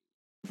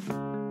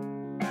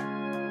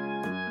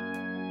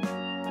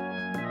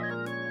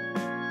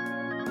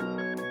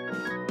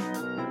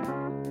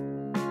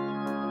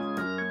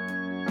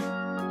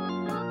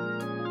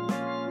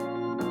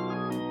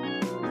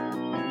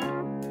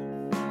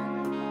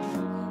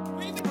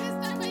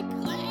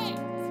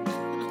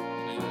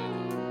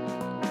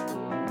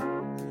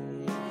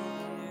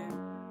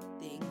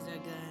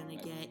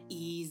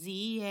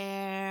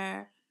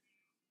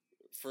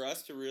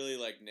to really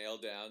like nail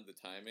down the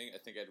timing, I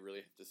think I'd really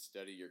have to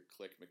study your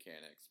click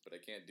mechanics, but I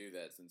can't do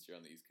that since you're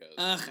on the East Coast.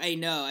 Ugh, I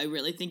know. I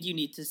really think you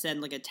need to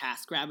send like a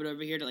TaskRabbit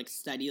over here to like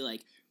study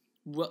like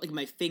what like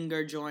my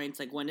finger joints,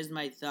 like when is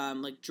my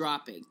thumb like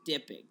dropping,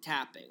 dipping,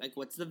 tapping, like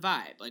what's the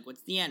vibe, like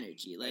what's the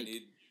energy, like.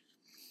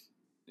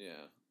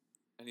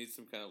 I need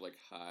some kind of like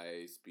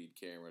high speed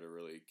camera to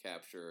really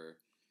capture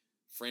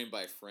frame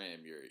by frame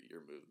your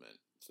movement,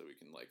 so we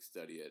can like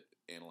study it,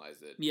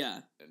 analyze it,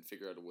 Yeah, and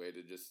figure out a way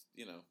to just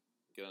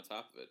get on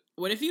top of it.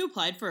 What if you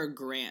applied for a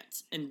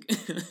grant and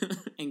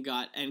and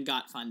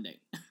got funding?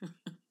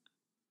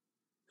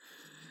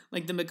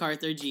 Like the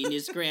MacArthur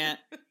Genius Grant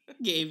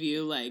gave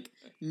you like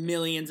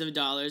millions of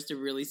dollars to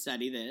really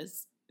study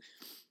this.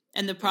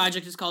 And the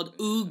project is called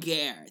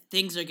Oogair.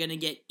 Things are gonna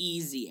get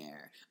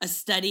easier. A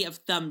study of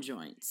thumb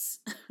joints.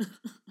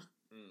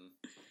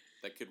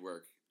 That could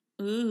work.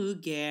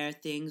 Oogair,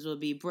 things will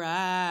be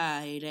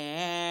brighter.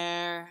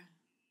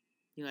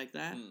 You like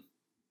that?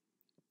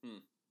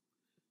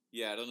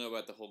 Yeah, I don't know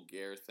about the whole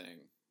Gare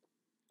thing.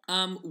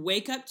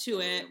 Wake up to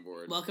it.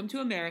 Welcome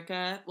to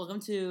America. Welcome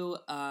to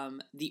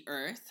the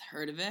Earth.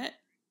 Heard of it?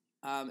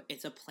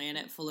 It's a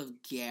planet full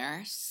of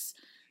gas,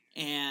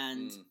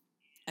 and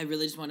I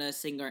really just want to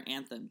sing our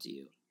anthem to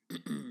you.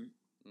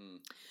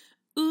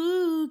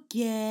 Ooh,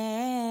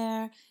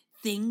 Gare,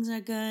 things are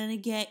gonna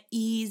get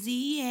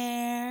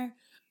easier.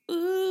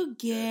 Ooh,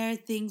 Gare,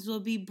 things will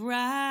be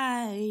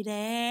brighter.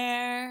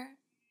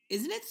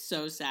 Isn't it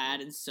so sad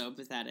and so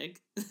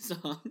pathetic? The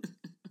song.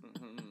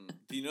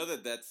 Do you know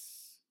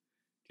that's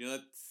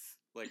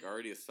like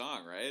already a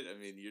song, right? I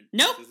mean,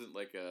 Nope. This isn't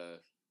like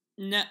a.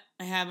 No,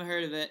 I haven't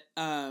heard of it.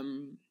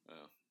 Oh,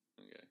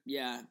 okay.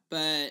 Yeah,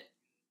 but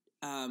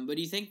what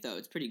do you think though?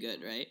 It's pretty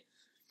good, right?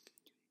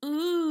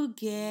 Ooh,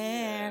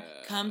 Gare,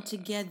 come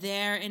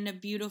together in a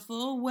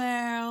beautiful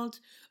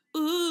world.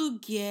 Ooh,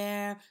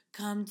 Gare,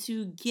 come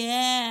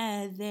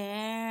together.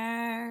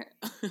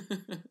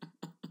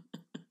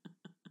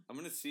 I'm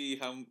gonna see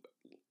how.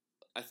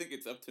 I think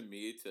it's up to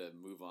me to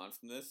move on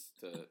from this.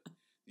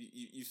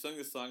 You sung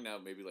this song now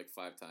maybe like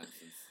 5 times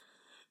since.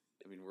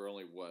 I mean, we're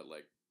only what,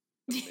 like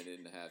a minute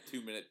and a half,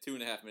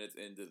 2.5 minutes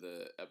into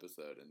the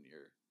episode, and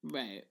you're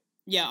right.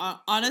 Yeah,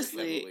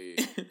 honestly,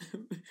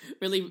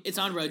 really, it's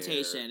on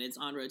rotation. It's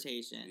on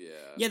rotation.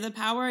 Yeah. Yeah, the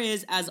power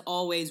is, as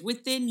always,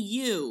 within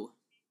you.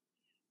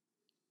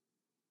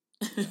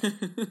 Yeah.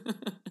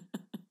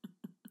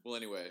 Well,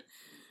 anyway,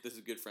 this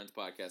is Good Friends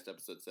Podcast,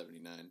 episode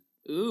 79.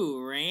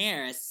 Ooh,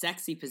 rare. A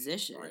sexy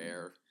position.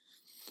 Rare.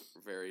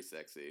 Very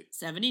sexy.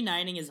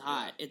 79ing is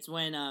hot. Yeah. It's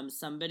when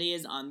somebody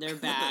is on their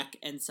back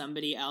and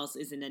somebody else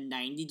is in a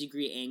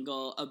 90-degree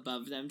angle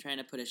above them trying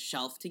to put a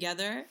shelf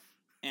together,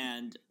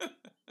 and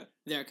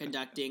they're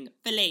conducting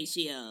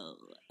fellatio.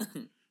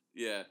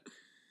 Yeah.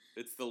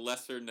 It's the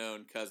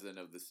lesser-known cousin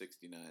of the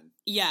 69.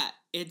 Yeah,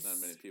 it's... Not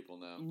many people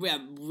know. Yeah,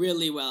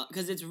 really well.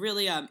 Because it's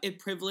really, it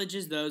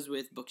privileges those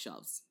with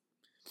bookshelves.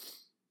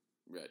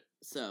 Right.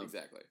 So...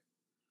 Exactly.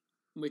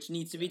 Which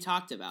needs to be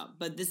talked about.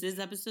 But this is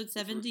episode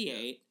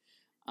 78.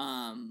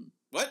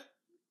 What?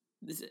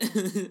 This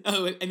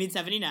I mean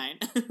 79.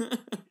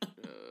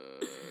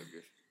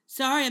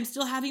 Sorry, I'm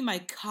still having my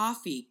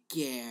coffee,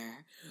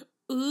 Gare.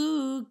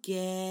 Ooh,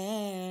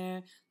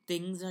 Gare.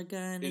 Things are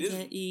gonna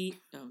get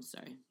Oh, I'm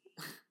sorry.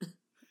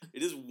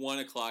 It is 1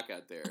 o'clock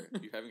out there.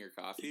 You're having your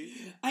coffee?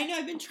 I know,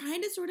 I've been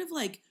trying to sort of,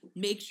 like,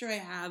 make sure I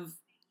have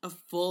a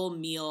full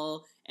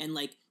meal and,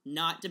 like,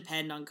 not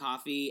depend on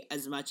coffee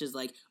as much as,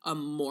 like, a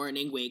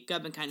morning wake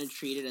up and kind of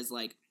treat it as,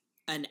 like,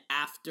 an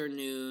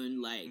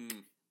afternoon, like,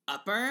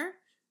 upper.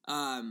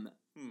 And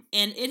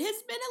it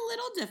has been a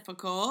little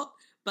difficult,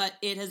 but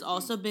it has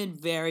also been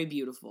very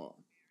beautiful.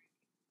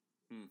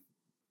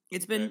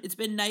 It's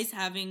been nice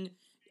having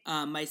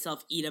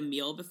myself eat a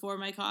meal before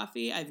my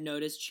coffee. I've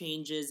noticed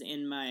changes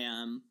in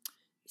my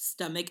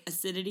stomach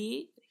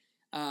acidity,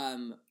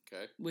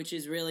 which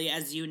is really,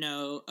 as you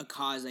know, a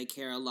cause I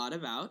care a lot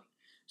about.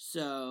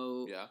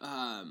 So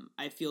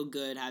I feel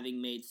good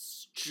having made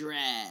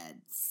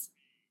strides.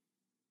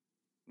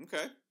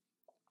 Okay.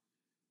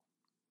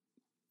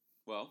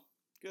 Well,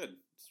 good.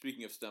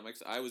 Speaking of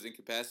stomachs, I was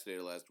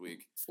incapacitated last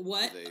week.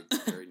 What? With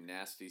a very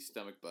nasty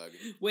stomach bug.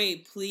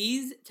 Wait,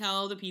 please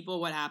tell the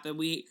people what happened.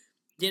 We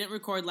didn't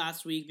record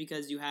last week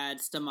because you had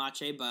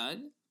stomache bug.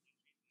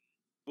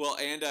 Well,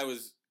 and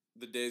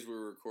the days we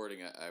were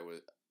recording, I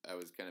was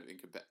kind of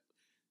incapacitated.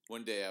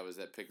 One day I was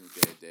at Picnic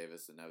Day at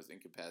Davis, and I was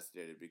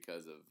incapacitated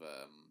because of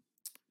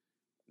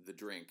the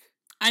drink.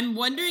 I'm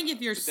wondering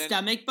if your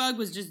stomach bug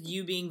was just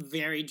you being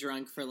very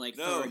drunk for like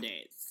 4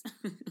 days.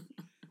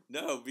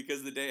 No,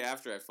 because the day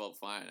after I felt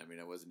fine. I mean,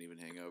 I wasn't even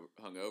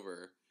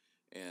hungover.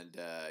 And,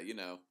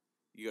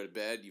 you go to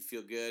bed, you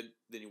feel good,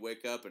 then you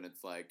wake up and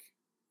it's like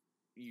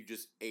you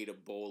just ate a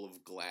bowl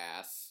of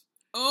glass.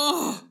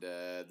 Oh!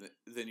 And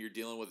then you're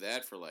dealing with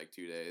that for like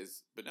 2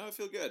 days. But now I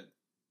feel good.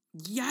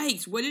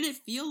 Yikes! What did it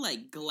feel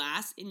like?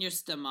 Glass in your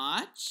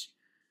stomach?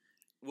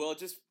 Well,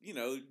 just,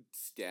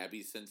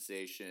 stabby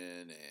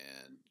sensation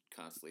and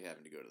constantly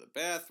having to go to the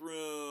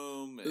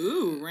bathroom.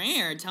 Ooh,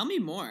 rare. Tell me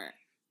more.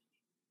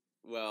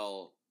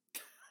 well,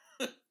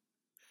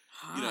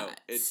 Hot.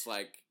 it's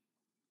like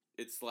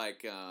it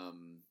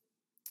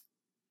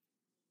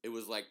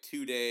was like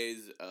 2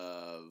 days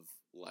of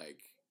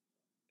like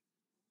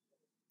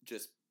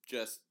just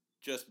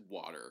just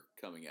water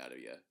coming out of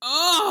you.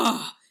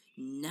 Oh,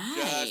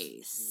 Just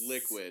nice.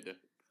 liquid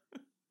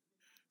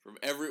from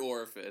every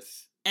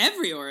orifice.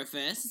 Every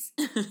orifice.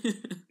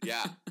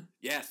 Yeah.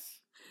 Yes.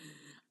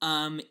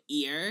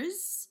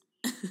 Ears.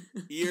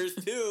 Ears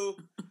too,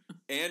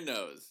 and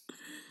nose.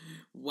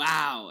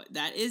 Wow,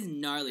 that is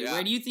gnarly. Yeah.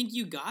 Where do you think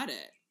you got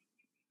it?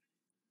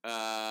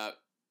 I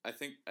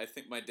think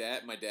my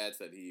dad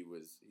said he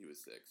was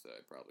sick, so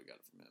I probably got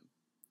it from him.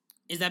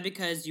 Is that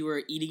because you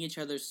were eating each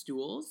other's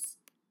stools?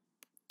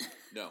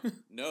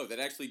 No, that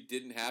actually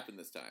didn't happen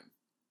this time.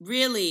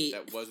 Really?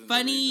 That wasn't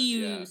funny the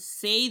reason, you yeah.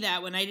 say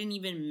that when I didn't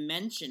even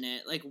mention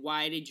it. Like,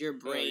 why did your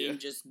brain yeah.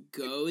 just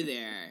go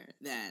there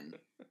then?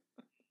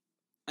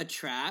 A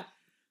trap?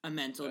 A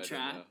mental I don't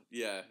trap? know.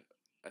 Yeah,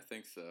 I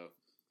think so.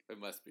 It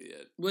must be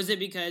it. Was it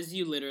because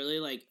you literally,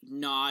 like,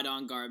 gnawed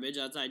on garbage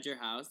outside your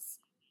house?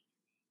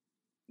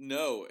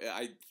 No,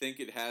 I think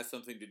it has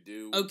something to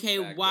do with Okay,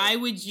 the fact why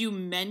that, would you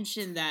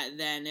mention that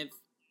then if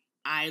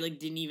I, like,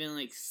 didn't even,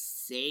 like,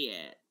 say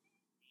it?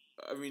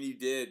 I mean, you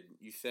did.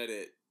 You said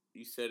it,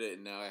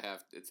 and now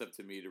it's up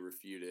to me to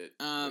refute it,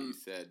 what you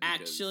said.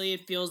 Actually,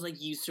 it feels like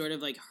you sort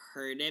of, like,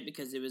 heard it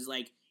because it was,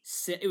 like,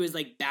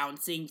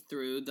 bouncing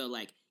through the,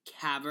 like,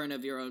 cavern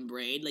of your own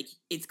brain. Like,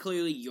 it's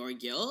clearly your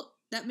guilt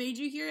that made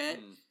you hear it.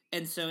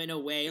 And so, in a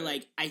way, Okay.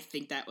 like, I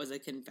think that was a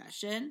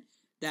confession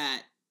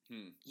that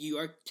Hmm. you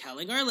are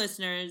telling our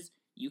listeners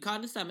you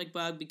caught a stomach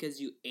bug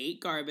because you ate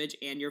garbage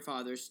and your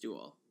father's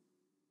stool.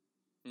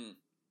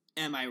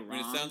 Am I wrong? I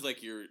mean, it sounds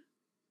like you're.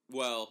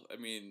 Well, I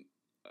mean,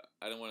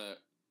 I don't want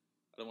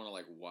to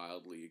like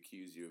wildly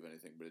accuse you of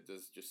anything, but it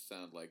does just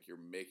sound like you're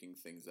making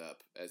things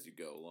up as you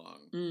go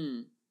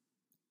along.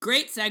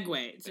 Great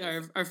segue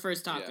to our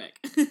first topic.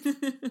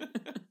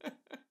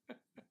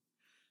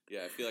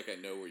 Yeah, I feel like I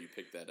know where you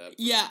picked that up.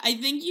 Yeah, I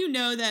think you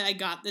know that I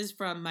got this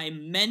from my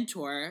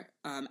mentor,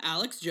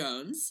 Alex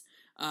Jones.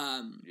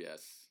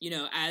 Yes. You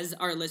know, as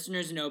our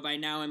listeners know by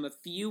now, I'm a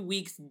few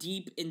weeks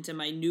deep into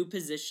my new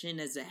position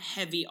as a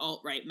heavy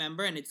alt-right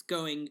member, and it's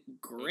going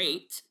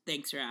great.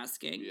 Thanks for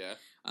asking. Yeah.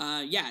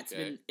 Yeah,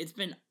 it's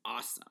been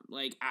awesome.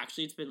 Like,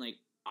 actually, it's been like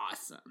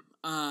awesome.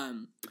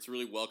 It's a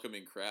really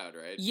welcoming crowd,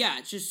 right? Yeah,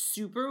 it's just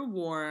super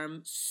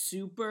warm,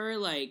 super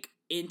like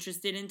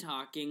interested in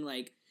talking,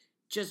 like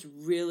just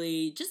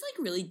really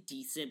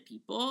decent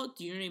people.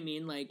 Do you know what I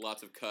mean? Like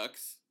lots of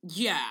cucks.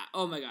 Yeah.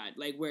 Oh my god.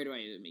 Like, where do I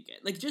even begin?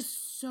 Like,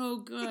 just so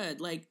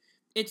good. Like,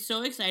 it's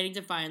so exciting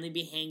to finally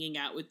be hanging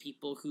out with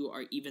people who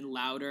are even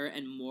louder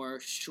and more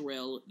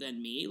shrill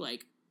than me.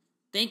 Like,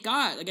 thank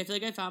God. Like, I feel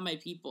like I found my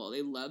people.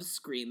 They love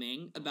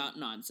screaming about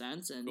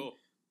nonsense, and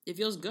it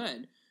feels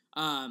good.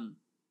 And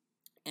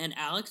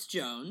Alex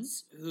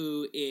Jones,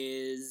 who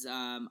is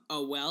a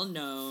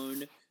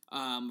well-known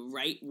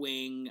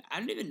right-wing, I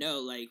don't even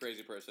know, like...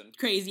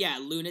 Crazy, yeah,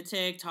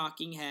 lunatic,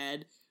 talking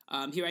head.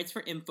 He writes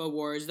for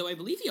InfoWars, though I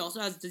believe he also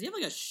has... Does he have,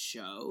 like, a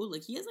show?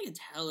 Like, he has, like,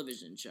 a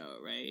television show,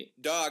 right?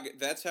 Dog,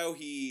 that's how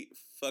he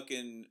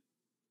fucking,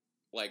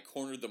 like,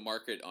 cornered the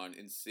market on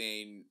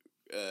insane...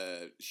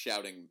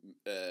 shouting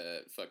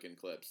fucking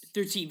clips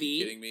through TV. Are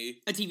you kidding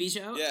me? A TV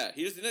show? Yeah,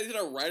 he's not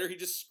a writer. He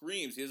just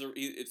screams.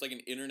 It's like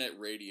an internet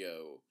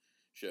radio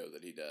show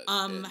that he does.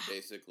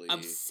 Basically,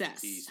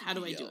 obsessed. How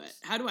do I do it?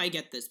 How do I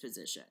get this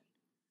position?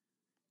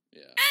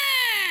 Yeah,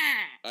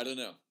 I don't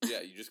know. Yeah,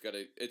 you just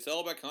gotta. It's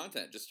all about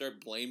content. Just start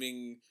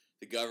blaming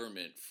the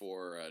government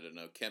for I don't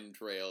know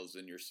chemtrails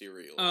in your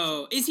cereal.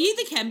 Oh, is he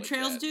the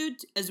chemtrails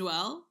dude as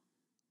well?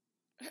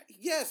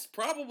 Yes,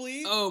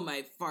 probably. Oh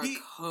my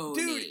Farconi.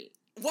 Dude,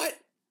 what?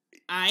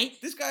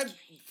 This guy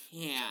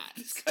can't.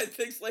 This guy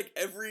thinks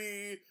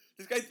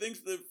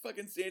the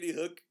fucking Sandy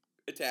Hook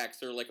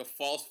attacks are like a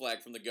false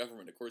flag from the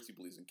government. Of course he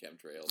believes in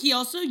chemtrails. He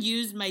also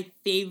used my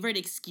favorite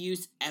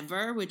excuse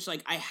ever, which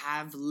like I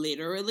have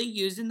literally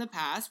used in the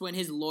past, when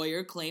his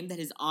lawyer claimed that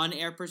his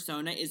on-air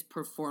persona is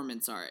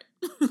performance art.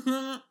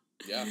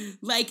 Yeah.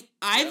 Like,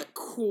 I've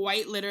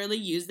quite literally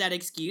used that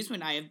excuse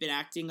when I have been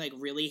acting, like,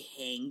 really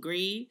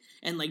hangry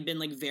and, like, been,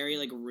 like, very,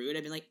 like, rude.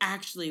 I've been like,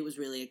 actually, it was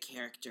really a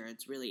character.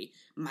 It's really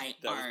my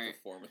art. Was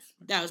performance.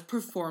 That was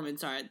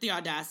performance art. The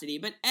audacity.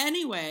 But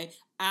anyway,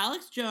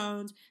 Alex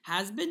Jones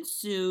has been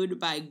sued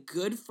by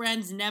good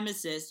friend's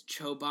nemesis,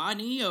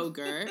 Chobani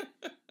Yogurt.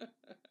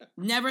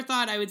 Never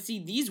thought I would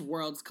see these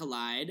worlds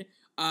collide.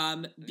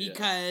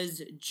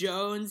 Because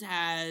Jones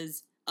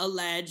has...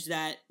 alleged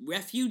that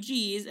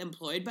refugees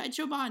employed by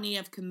Chobani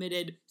have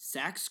committed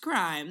sex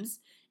crimes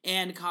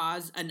and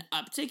caused an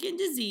uptick in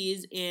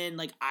disease in,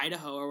 like,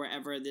 Idaho or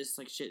wherever this,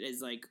 like, shit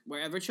is, like,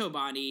 wherever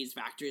Chobani's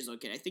factory is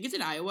located. I think it's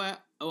in Iowa,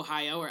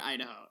 Ohio, or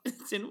Idaho.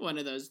 It's in one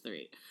of those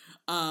three.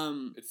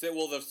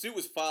 The suit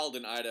was filed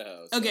in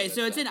Idaho. So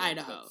it's in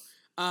Idaho.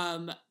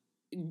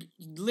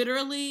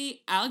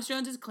 Literally, Alex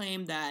Jones has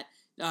claimed that,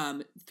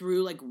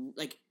 through,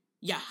 like,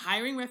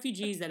 hiring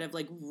refugees that have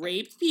like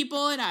raped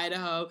people in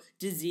Idaho.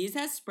 Disease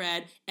has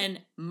spread,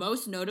 and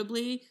most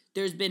notably,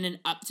 there's been an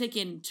uptick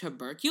in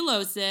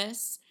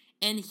tuberculosis.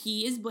 And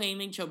he is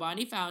blaming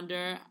Chobani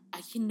founder. I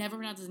can never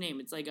pronounce his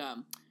name. It's like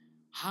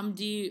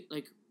Hamdi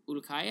like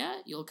Ulkaya.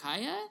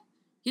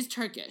 He's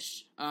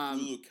Turkish.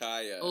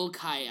 Ulkaya.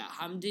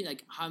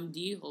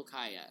 Hamdi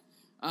Ulkaya.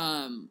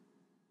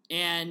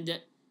 And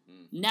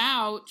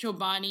now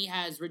Chobani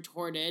has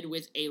retorted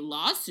with a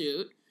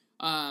lawsuit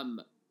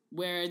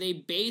where they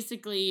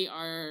basically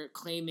are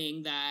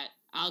claiming that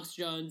Alex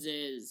Jones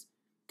is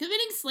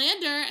committing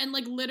slander and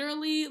like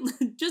literally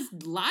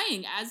just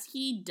lying as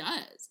he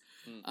does.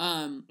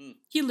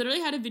 He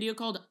literally had a video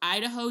called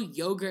Idaho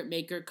Yogurt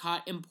Maker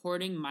Caught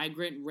Importing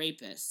Migrant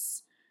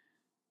Rapists.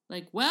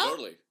 Like, well,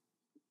 totally.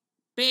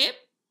 Babe,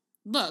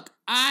 look,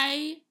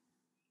 I,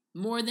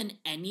 more than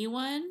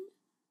anyone,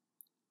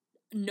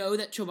 know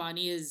that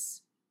Chobani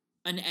is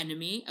an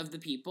enemy of the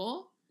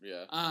people.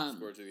 Yeah,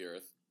 scourge of the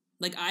earth.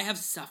 Like, I have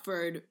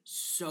suffered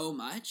so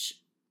much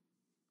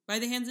by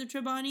the hands of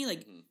Chobani.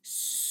 Like,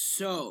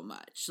 so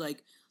much.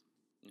 Like,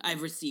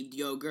 I've received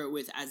yogurt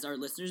with, as our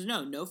listeners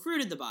know, no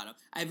fruit at the bottom.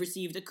 I've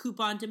received a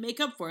coupon to make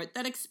up for it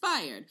that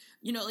expired.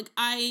 You know, like,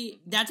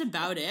 that's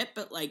about it.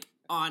 But, like,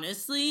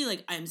 honestly,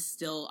 like, I'm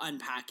still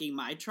unpacking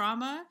my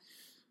trauma.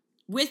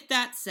 With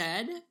that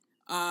said,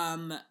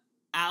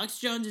 Alex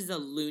Jones is a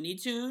Looney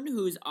Tune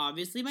who's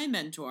obviously my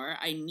mentor.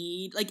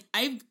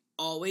 I've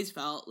always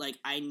felt like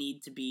I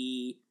need to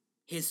be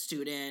his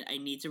student. I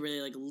need to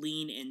really, like,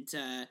 lean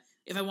into,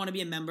 if I want to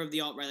be a member of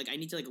the alt-right, like, I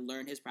need to, like,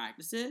 learn his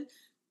practices.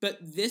 But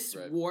this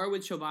war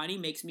with Chobani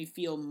makes me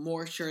feel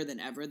more sure than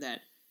ever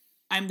that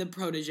I'm the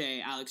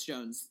protege Alex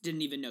Jones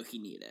didn't even know he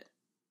needed.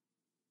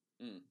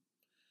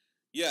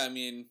 Yeah, I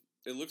mean,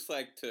 it looks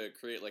like to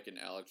create, like, an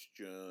Alex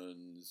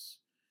Jones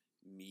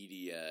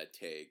media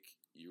take,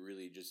 you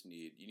really just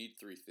need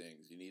 3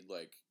 things. You need,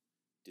 like,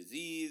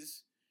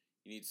 disease,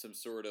 you need some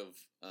sort of,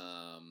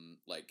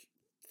 like,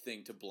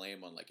 thing to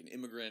blame on, like, an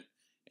immigrant,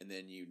 and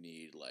then you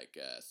need, like,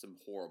 some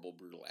horrible,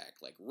 brutal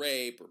act, like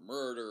rape or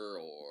murder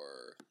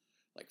or,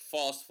 like,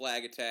 false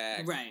flag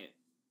attack. Right.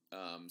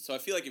 So I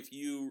feel like if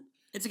you...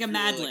 It's like a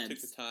Mad really,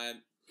 Libs. took the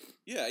time...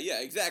 Yeah,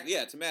 exactly.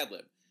 Yeah, it's a Mad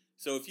Lib.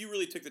 So if you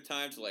really took the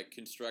time to, like,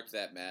 construct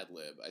that Mad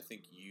Lib, I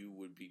think you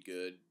would be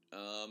good.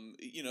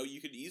 You know,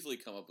 you could easily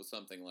come up with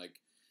something like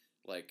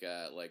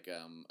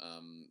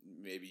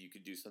maybe you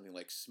could do something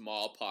like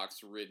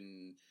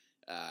smallpox-ridden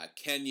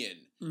Kenyan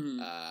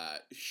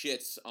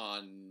shits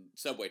on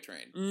subway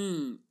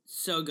train.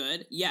 So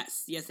good.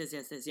 Yes.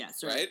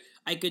 Right?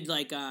 I could,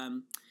 like,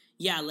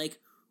 like,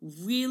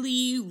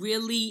 really,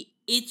 really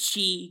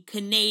itchy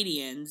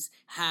Canadians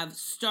have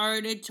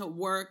started to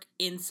work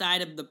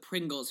inside of the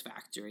Pringles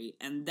factory,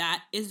 and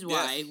that is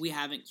why we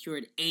haven't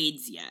cured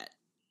AIDS yet.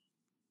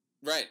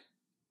 Right.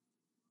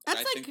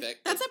 That's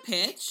a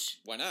pitch.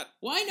 Why not?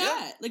 Why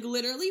not? Yeah. Like,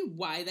 literally,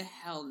 why the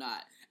hell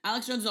not?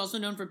 Alex Jones is also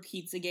known for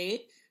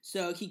Pizzagate,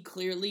 so he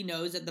clearly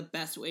knows that the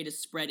best way to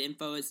spread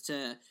info is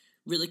to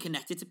really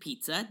connect it to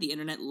pizza. The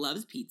internet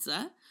loves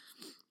pizza.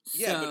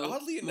 Yeah, but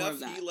oddly enough,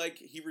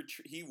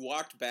 he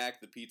walked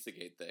back the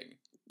Pizzagate thing.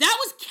 That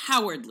was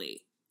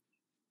cowardly.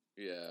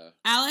 Yeah.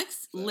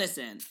 Alex,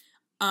 listen.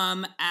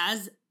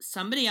 As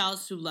somebody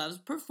else who loves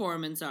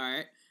performance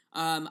art,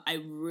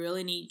 I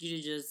really need you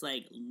to just,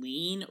 like,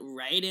 lean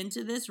right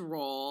into this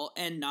role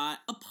and not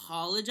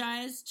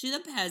apologize to the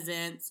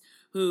peasants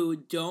who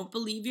don't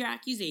believe your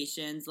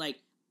accusations. Like,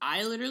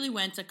 I literally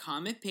went to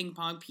Comet Ping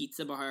Pong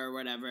Pizza Bar or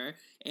whatever,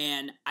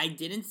 and I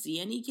didn't see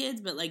any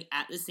kids, but, like,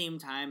 at the same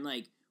time,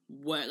 like,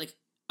 what, like,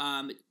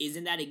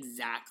 isn't that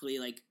exactly,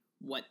 like,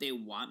 what they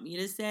want me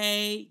to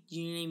say? Do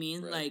you know what I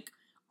mean? Right. Like,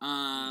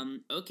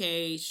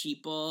 okay,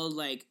 sheeple,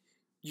 like,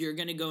 you're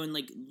gonna go and,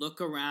 like, look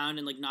around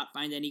and, like, not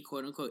find any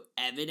quote-unquote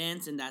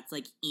evidence, and that's,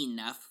 like,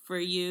 enough for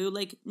you?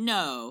 Like,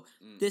 no.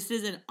 This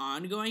is an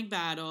ongoing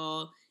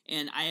battle,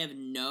 and I have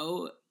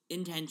no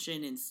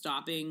intention in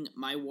stopping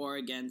my war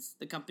against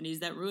the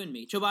companies that ruined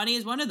me. Chobani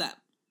is one of them.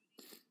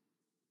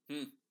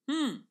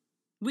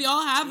 We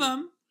all have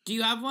them. Do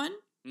you have one?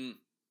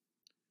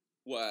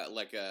 What,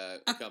 like a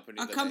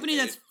company? A company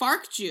that's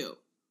farked you.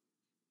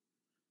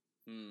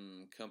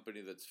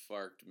 Company that's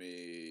farked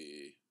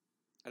me.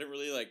 I didn't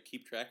really, like,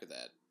 keep track of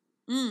that.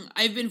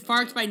 I've been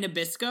farked by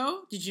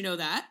Nabisco. Did you know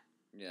that?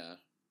 Yeah.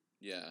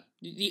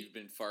 You've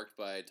been farked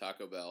by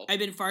Taco Bell. I've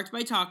been farked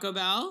by Taco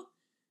Bell.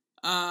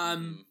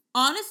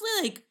 Honestly,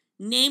 like,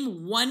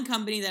 name one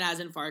company that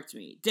hasn't farked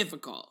me.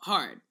 Difficult.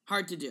 Hard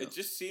to do. It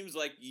just seems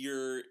like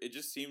you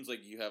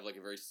have, like,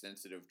 a very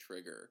sensitive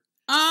trigger.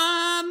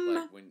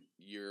 Like, when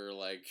your,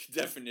 like,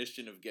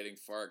 definition of getting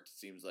farked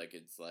seems like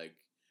it's, like,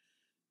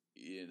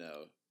 you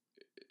know,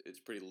 it's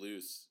pretty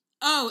loose.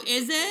 Oh,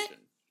 is it?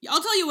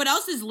 I'll tell you what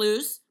else is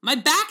loose. My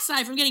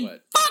backside from getting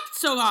fucked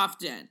so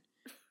often.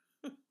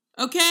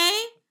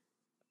 Okay?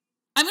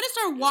 I'm gonna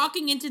start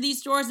walking into these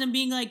stores and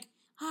being like,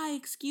 hi,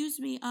 excuse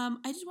me, I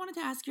just wanted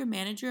to ask your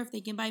manager if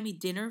they can buy me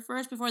dinner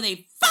first before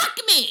they fuck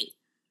me!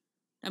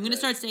 I'm gonna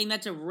start saying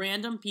that to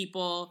random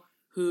people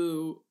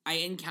who I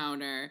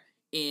encounter,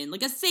 in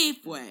like a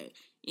Safeway,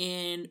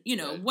 in, you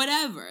know, Right.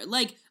 whatever.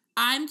 Like,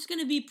 I'm just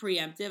gonna be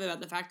preemptive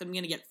about the fact that I'm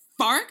gonna get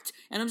farked,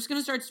 and I'm just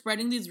gonna start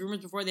spreading these rumors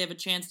before they have a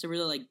chance to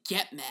really, like,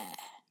 get me.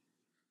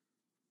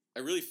 I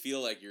really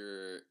feel like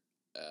you're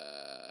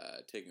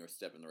taking a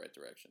step in the right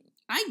direction.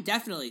 I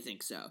definitely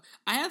think so.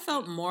 I have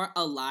felt more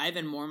alive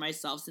and more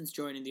myself since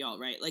joining the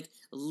alt-right. Like,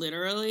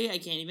 literally, I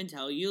can't even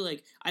tell you.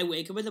 Like, I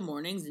wake up in the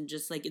mornings and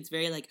just, like, it's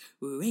very, like,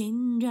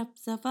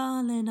 raindrops are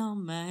falling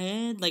on my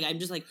head. Like, I'm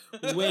just, like,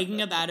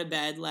 waking up out of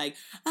bed, like,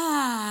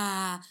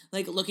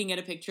 like, looking at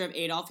a picture of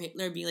Adolf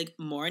Hitler, being like,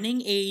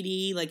 morning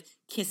 80, like,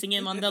 kissing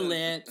him on the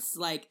lips,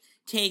 like,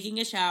 taking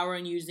a shower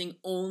and using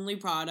only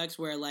products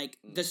where, like,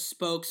 the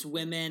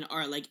spokeswomen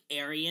are, like,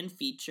 Aryan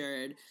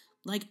featured.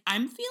 Like,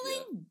 I'm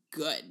feeling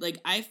good. Like,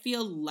 I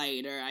feel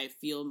lighter. I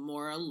feel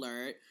more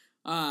alert.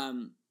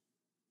 And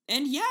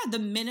yeah, the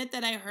minute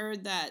that I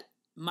heard that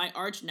my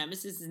arch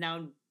nemesis is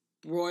now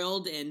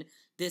embroiled in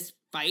this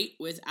fight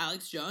with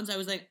Alex Jones, I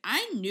was like,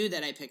 I knew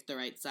that I picked the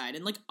right side.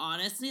 And, like,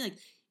 honestly, like,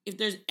 if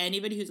there's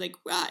anybody who's like,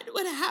 Rod,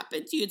 what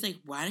happened to you? It's like,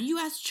 why don't you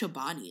ask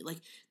Chobani?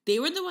 Like, they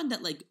were the one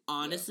that, like,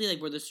 honestly, like,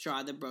 were the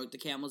straw that broke the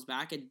camel's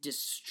back and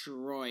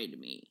destroyed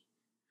me.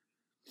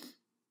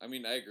 I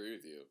mean, I agree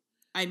with you.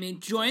 I mean,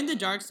 join the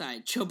dark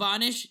side.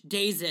 Chobanish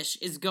Dazish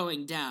is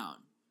going down.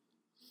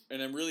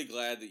 And I'm really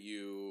glad that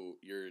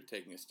you're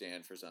taking a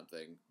stand for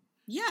something.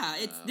 Yeah,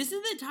 this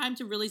is the time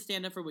to really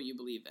stand up for what you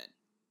believe in.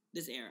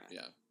 This era.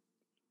 Yeah.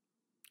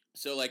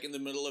 So, like, in the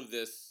middle of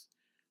this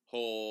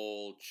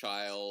whole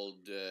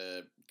child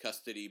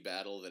custody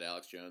battle that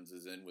Alex Jones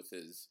is in with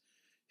his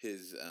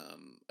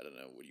I don't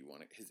know, what do you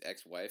want to, his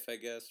ex-wife, I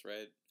guess,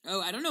 right? Oh,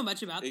 I don't know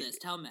much about this.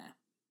 Tell me.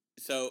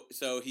 So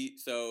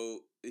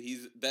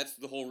he's that's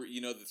the whole,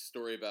 you know, the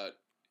story about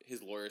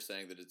his lawyer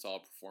saying that it's all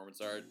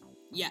performance art.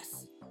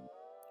 Yes.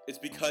 It's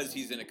because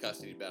he's in a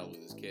custody battle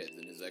with his kids,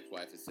 and his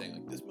ex-wife is saying,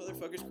 like, this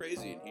motherfucker's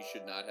crazy, and he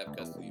should not have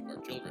custody of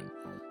our children.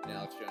 And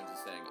Alex Jones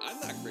is saying, I'm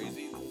not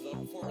crazy, this is all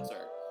performance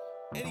art.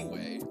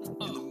 Anyway,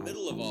 in the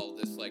middle of all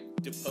this, like,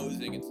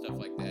 deposing and stuff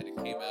like that, it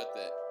came out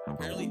that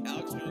apparently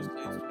Alex Jones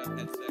claims to have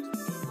had sex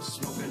with her.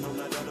 Smoking on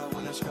the dada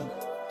when I skunk.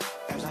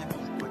 As I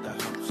bump with the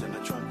humps in the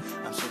trunk,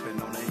 I'm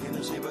sipping on the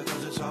Hennessy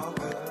because it's all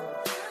good.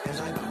 As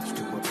I bounce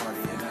to a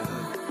party in the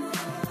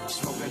hood.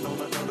 Smoking on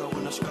the dada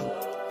when I skunk.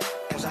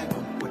 As I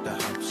bump with the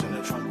humps in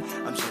the trunk,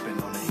 I'm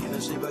sipping on the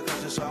Hennessy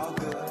because it's all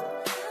good.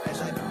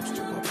 As I bounce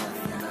to a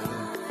party in the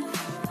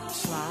hood.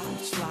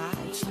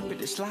 Slide,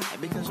 slippity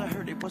slide, because I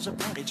heard it was a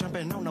party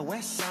jumping on the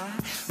west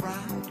side.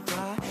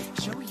 Ride,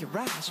 show you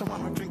ride, so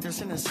I'ma drink this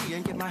Hennessy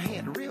and get my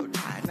head real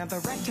tight. Now the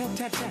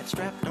rat-tat-tat-tat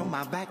strapped on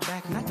my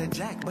back, not the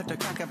jack, but the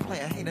cracker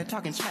player hater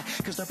talking smack.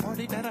 Cause the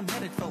party that I'm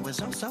headed for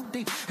is oh so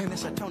deep, and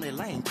it's a Tony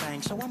Lane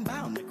thing, so I'm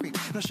bound to creep.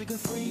 No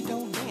sugar-free,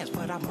 don't dance,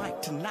 but I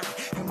might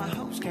tonight. And my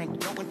hoes can't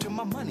go until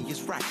my money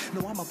is right.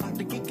 No, I'm about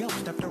to get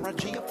ghost after I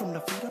G up from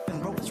the feet up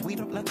and roll the sweet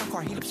up. Let the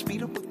car heat up,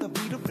 speed up with the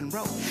beat up and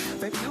roll.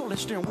 Baby, hold the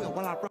steering wheel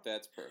while I roll.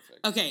 That's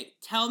perfect. Okay,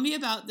 tell me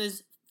about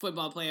this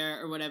football player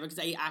or whatever, because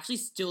I actually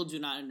still do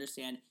not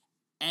understand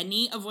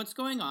any of what's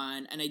going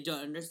on, and I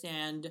don't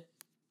understand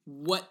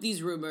what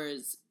these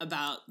rumors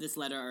about this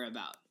letter are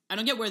about. I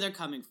don't get where they're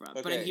coming from,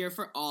 but I'm here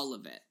for all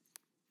of it.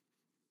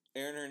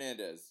 Aaron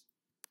Hernandez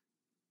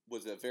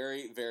was a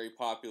very, very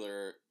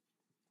popular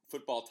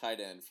football tight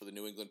end for the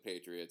New England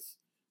Patriots,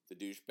 the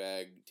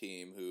douchebag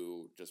team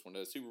who just won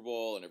a Super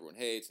Bowl and everyone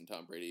hates, and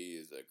Tom Brady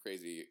is a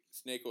crazy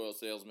snake oil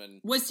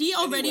salesman. Was he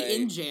already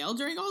in jail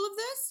during all of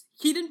this?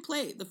 He didn't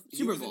play the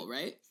Super Bowl,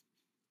 right?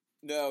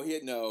 No, he's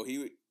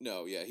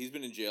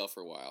been in jail for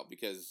a while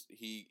because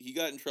he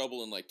got in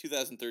trouble in like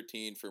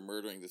 2013 for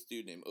murdering this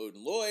dude named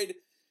Odin Lloyd.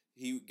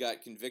 He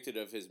got convicted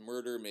of his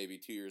murder maybe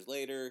 2 years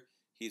later.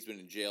 He's been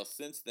in jail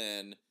since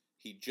then.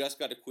 He just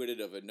got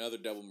acquitted of another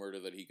double murder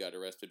that he got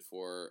arrested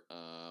for.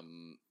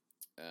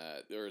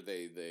 Or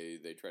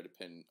they tried to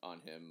pin on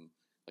him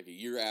like a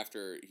year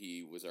after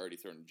he was already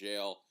thrown in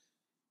jail.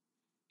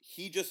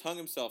 He just hung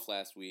himself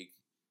last week,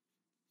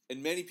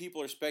 and many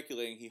people are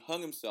speculating he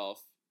hung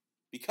himself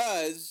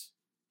because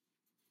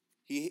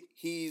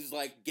he's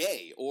like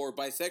gay or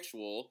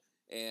bisexual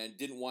and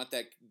didn't want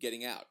that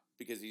getting out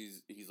because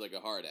he's like a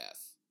hard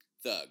ass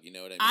thug, you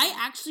know what I mean?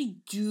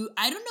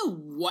 I don't know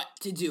what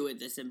to do with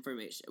this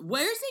information.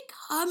 Where's it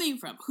coming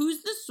from?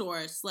 Who's the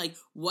source? Like,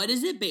 what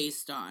is it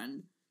based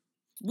on?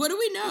 What do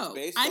we know?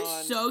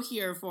 I'm so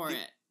here for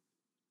it.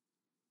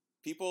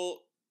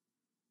 People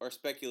are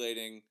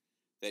speculating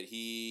that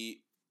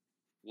he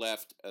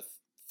left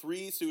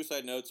 3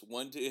 suicide notes,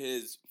 one to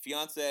his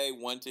fiance,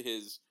 one to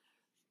his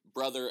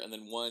brother, and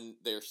then one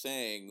they're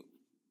saying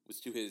was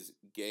to his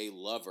gay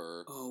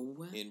lover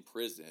in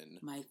prison.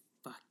 My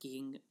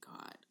fucking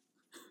God.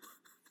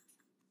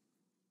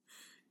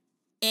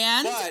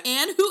 And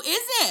who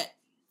is it?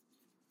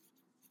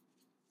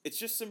 It's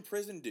just some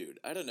prison dude.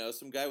 I don't know,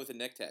 some guy with a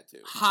neck tattoo.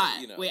 Hot.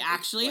 You know, wait,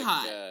 actually like,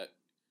 hot.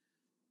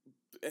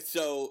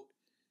 So,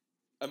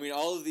 I mean,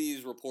 all of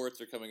these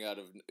reports are coming out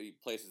of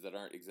places that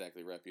aren't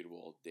exactly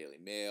reputable. Daily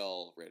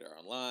Mail, Radar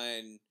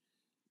Online,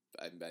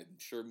 I'm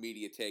sure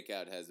Media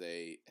Takeout has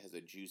a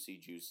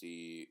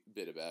juicy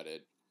bit about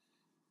it.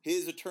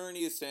 His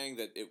attorney is saying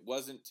that it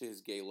wasn't to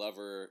his gay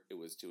lover, it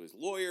was to his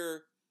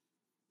lawyer.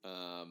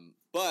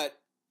 But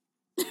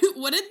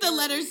what did the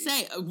letters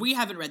say? We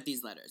haven't read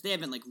these letters. They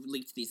haven't like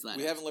leaked these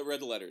letters. We haven't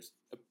read the letters.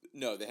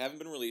 No, they haven't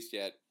been released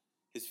yet.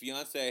 His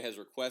fiance has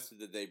requested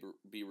that they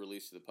be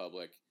released to the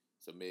public,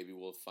 so maybe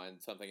we'll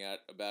find something out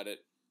about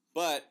it.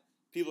 But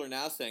people are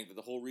now saying that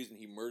the whole reason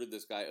he murdered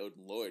this guy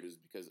Odin Lloyd is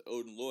because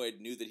Odin Lloyd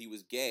knew that he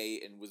was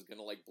gay and was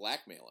gonna like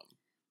blackmail him.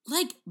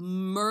 Like,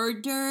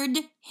 murdered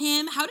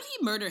him? How did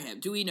he murder him?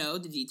 Do we know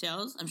the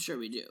details? I'm sure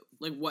we do.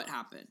 Like, what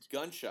happened?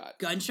 Gunshot.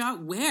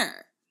 Gunshot?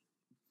 Where?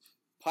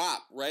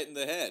 Pop, right in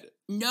the head.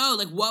 No,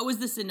 like, what was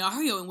the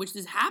scenario in which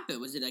this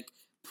happened? Was it, like,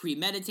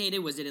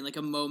 premeditated? Was it in, like,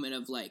 a moment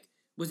of, like,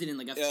 was it in,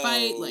 like, a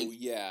fight? Like,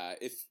 yeah.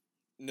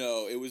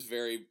 No, it was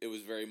very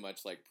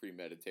much, like,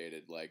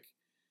 premeditated. Like,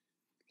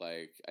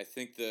 I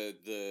think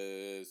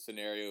the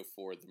scenario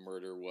for the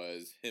murder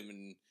was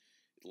him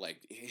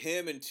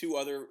and two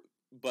other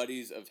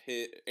buddies of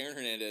Aaron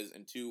Hernandez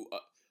and two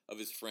of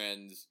his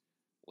friends,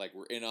 like,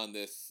 were in on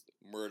this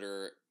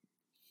murder.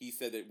 He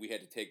said that we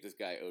had to take this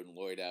guy Odin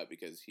Lloyd out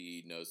because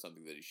he knows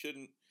something that he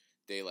shouldn't.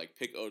 They, like,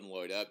 pick Odin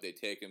Lloyd up. They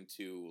take him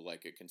to,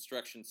 like, a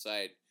construction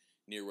site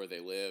near where they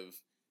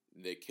live.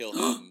 They kill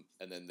him,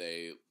 and then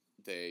they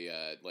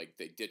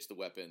ditch the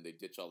weapon. They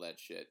ditch all that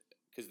shit.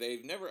 Because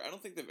I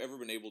don't think they've ever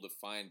been able to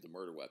find the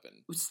murder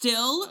weapon.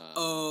 Still?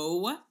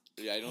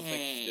 Yeah, I don't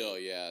think still,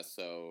 yeah.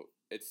 So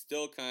it's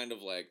still kind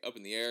of, like, up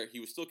in the air. He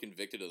was still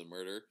convicted of the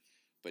murder,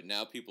 but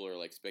now people are,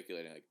 like,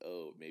 speculating, like,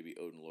 oh, maybe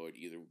Odin Lloyd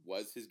either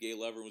was his gay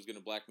lover and was going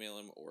to blackmail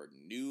him, or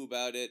knew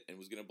about it and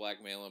was going to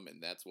blackmail him,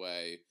 and that's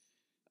why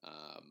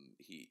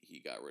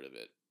he got rid of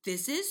it.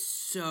 This is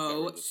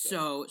so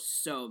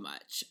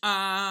much.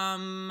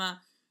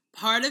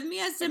 Part of me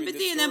has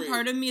sympathy, and then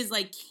part of me is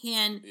like,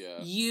 can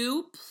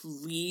you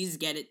please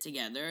get it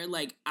together?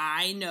 Like,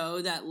 I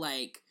know that,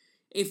 like,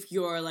 if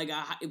you're, like,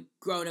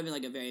 grown up in,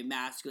 like, a very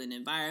masculine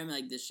environment,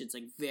 like, this shit's,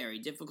 like, very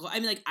difficult. I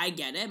mean, like, I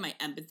get it, my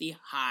empathy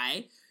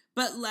high,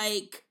 but,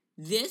 like,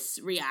 this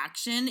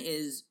reaction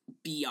is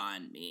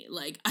beyond me.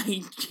 Like,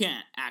 I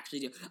can't actually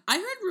do. I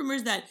heard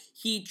rumors that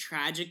he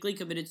tragically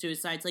committed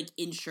suicide to, like,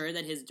 ensure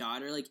that his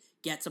daughter, like,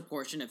 gets a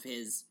portion of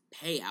his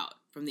payout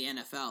from the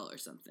NFL or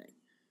something.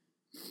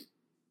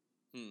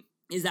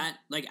 Is that,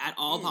 like, at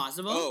all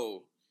possible?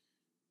 Oh,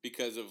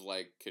 because of,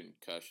 like,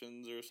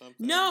 concussions or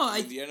something? No,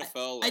 the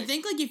NFL, I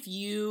think, like, if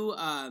you,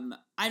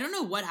 I don't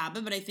know what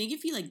happened, but I think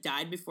if he, like,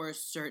 died before a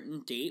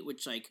certain date,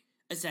 which, like,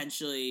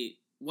 essentially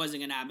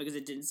wasn't gonna happen because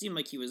it didn't seem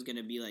like he was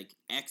gonna be, like,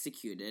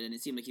 executed, and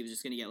it seemed like he was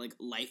just gonna get, like,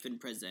 life in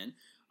prison.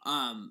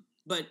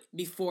 But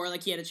before,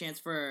 like, he had a chance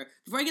before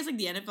I guess, like,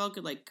 the NFL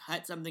could, like,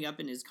 cut something up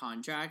in his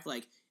contract,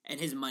 like, and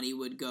his money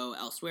would go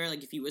elsewhere.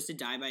 Like, if he was to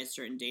die by a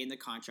certain date and the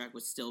contract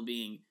was still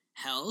being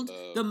held,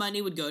 the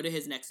money would go to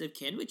his next of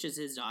kin, which is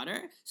his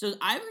daughter. So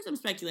I've heard some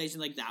speculation,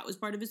 like, that was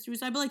part of his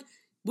suicide, but, like,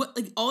 what,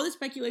 like, all the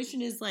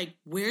speculation is, like,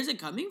 where's it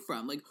coming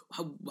from? Like,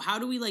 how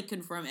do we, like,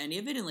 confirm any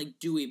of it, and, like,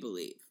 do we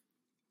believe?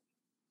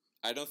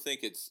 I don't think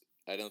it's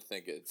I have a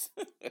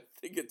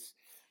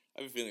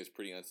feeling it's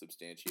pretty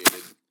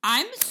unsubstantiated.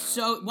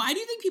 Why do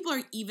you think people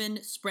are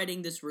even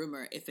spreading this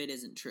rumor if it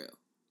isn't true?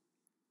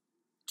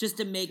 Just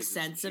to make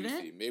sense of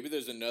it? Maybe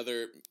there's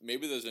another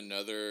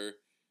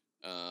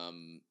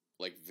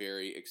like,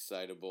 very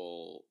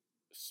excitable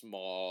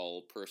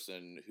small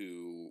person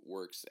who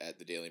works at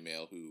the Daily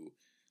Mail who,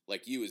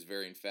 like you, is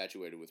very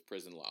infatuated with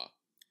prison law.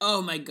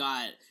 Oh my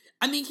god.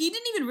 I mean, he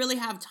didn't even really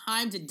have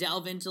time to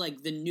delve into,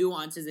 like, the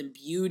nuances and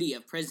beauty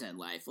of prison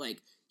life.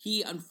 Like,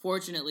 he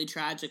unfortunately,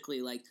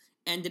 tragically, like,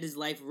 ended his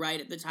life right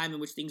at the time in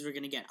which things were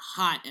going to get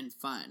hot and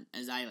fun,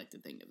 as I like to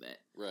think of it.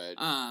 Right.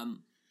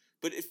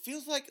 But it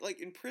feels like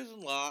in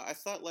prison law, I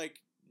thought,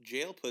 like,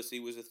 jail pussy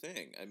was a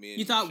thing. I mean,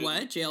 you thought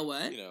what? Jail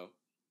what? You know,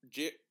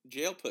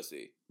 jail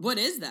pussy. What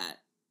is that?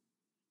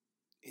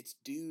 It's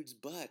dudes'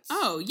 butts.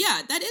 Oh,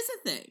 yeah, that is a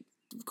thing.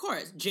 Of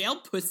course. Jail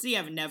pussy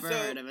I've never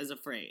heard of as a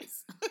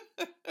phrase.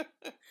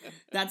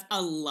 That's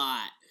a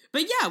lot.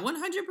 But yeah,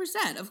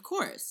 100%, of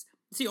course.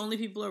 It's the only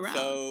people around.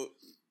 So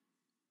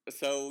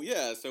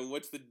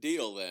what's the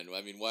deal then?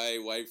 I mean,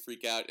 why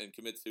freak out and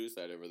commit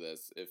suicide over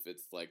this if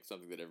it's, like,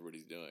 something that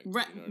everybody's doing?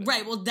 Right, you know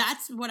right. I mean? Well,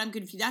 that's what I'm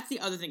confused. That's the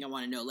other thing I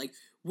want to know. Like,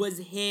 was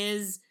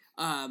his,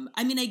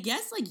 I mean, I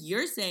guess, like,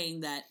 you're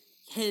saying that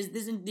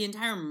the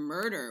entire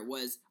murder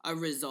was a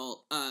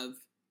result of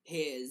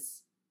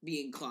his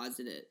being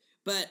closeted.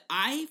 But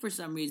I, for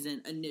some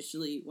reason,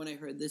 initially, when I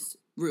heard this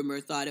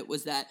rumor, thought it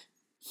was that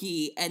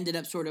he ended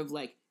up sort of,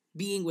 like,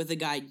 being with a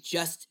guy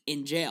just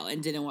in jail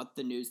and didn't want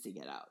the news to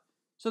get out.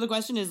 So the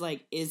question is,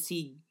 like, is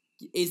he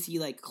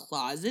like,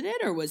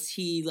 closeted, or was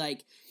he,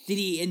 like, did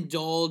he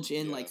indulge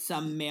in, like,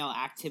 some male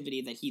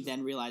activity that he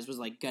then realized was,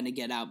 like, gonna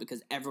get out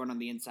because everyone on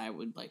the inside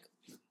would, like,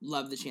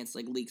 love the chance to,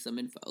 like, leak some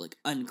info? Like,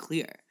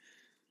 unclear.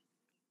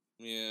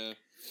 Yeah.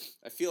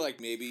 I feel like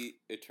maybe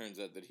it turns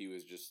out that he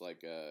was just,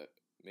 like,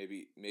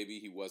 maybe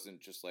he wasn't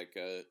just, like,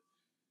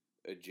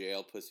 a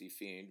jail pussy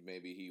fiend.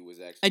 Maybe he was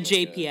A actually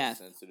like JPF.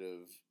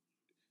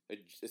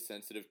 a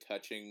sensitive,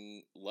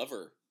 touching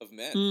lover of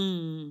men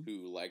Mm.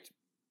 who liked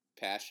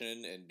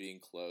passion and being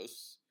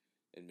close,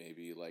 and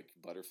maybe like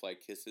butterfly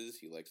kisses.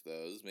 He likes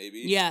those. Maybe.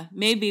 Yeah,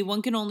 maybe.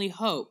 One can only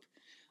hope.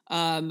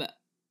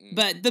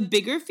 But the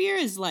bigger fear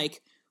is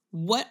like,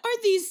 what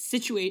are these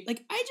situations?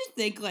 Like, I just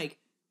think like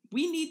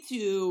we need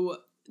to.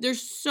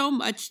 There's so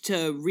much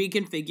to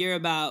reconfigure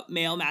about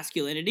male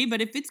masculinity,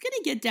 but if it's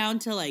gonna get down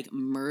to like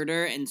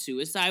murder and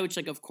suicide, which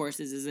like of course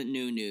this isn't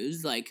new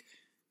news, like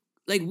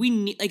we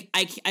need like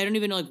I don't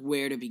even know like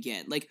where to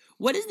begin. Like,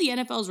 what is the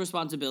NFL's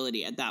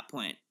responsibility at that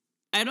point?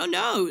 I don't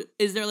know.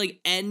 Is there like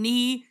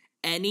any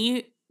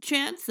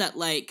chance that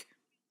like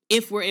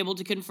if we're able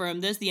to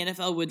confirm this, the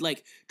NFL would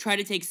like try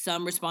to take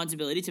some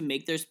responsibility to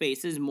make their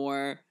spaces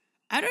more,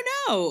 I don't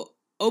know,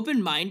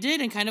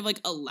 open-minded and kind of like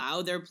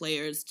allow their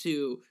players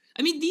to,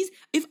 I mean,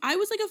 if I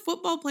was like a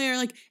football player,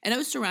 like, and I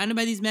was surrounded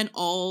by these men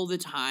all the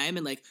time,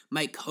 and like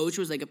my coach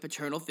was like a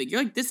paternal figure,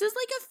 like this is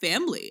like a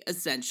family,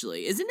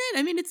 essentially, isn't it?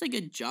 I mean, it's like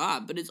a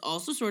job, but it's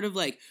also sort of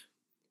like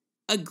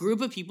a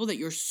group of people that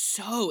you're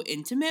so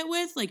intimate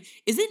with. Like,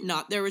 is it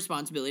not their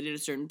responsibility at a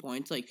certain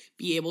point to like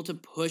be able to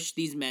push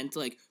these men to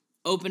like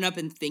open up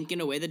and think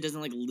in a way that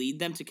doesn't like lead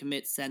them to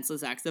commit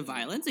senseless acts of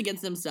violence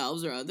against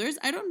themselves or others?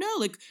 I don't know.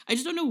 Like, I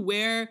just don't know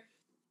where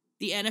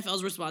the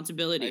NFL's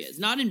responsibility is.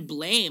 Not in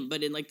blame,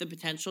 but in like the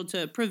potential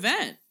to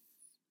prevent.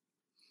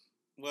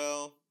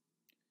 Well,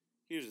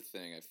 here's the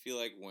thing. I feel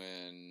like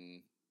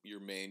when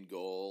your main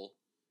goal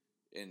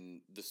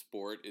in the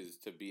sport is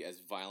to be as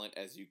violent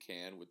as you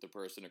can with the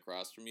person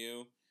across from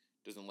you,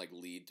 doesn't like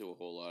lead to a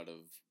whole lot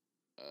of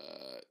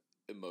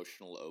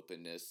emotional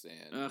openness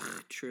and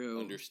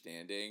true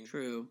understanding.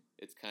 True.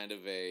 It's kind of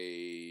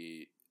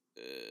a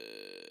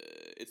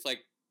it's like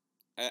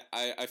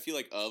I feel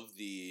like of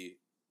the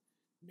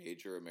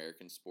major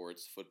American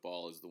sports,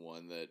 football is the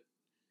one that,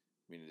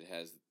 I mean,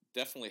 it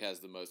definitely has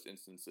the most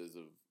instances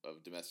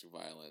of domestic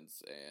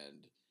violence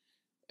and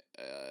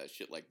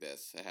shit like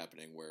this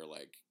happening, where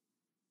like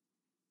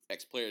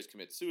ex-players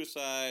commit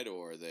suicide,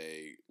 or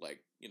they like,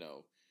 you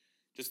know,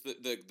 just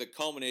the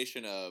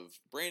culmination of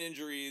brain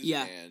injuries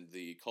and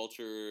the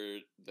culture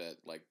that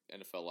like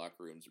NFL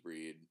locker rooms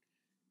breed.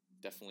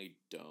 Definitely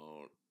I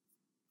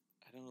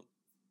don't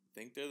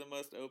think they're the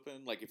most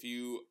open. Like,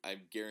 I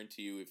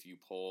guarantee you, if you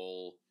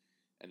poll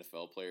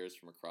NFL players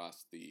from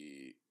across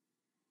the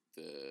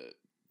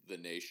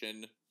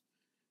nation,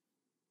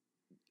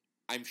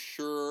 I'm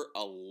sure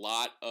a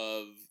lot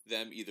of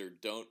them either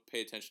don't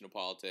pay attention to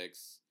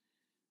politics.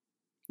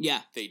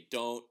 Yeah.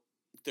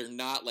 They're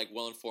not like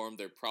well informed.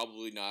 They're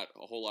probably not,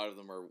 a whole lot of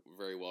them are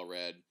very well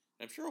read.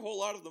 I'm sure a whole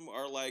lot of them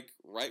are like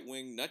right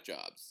wing nut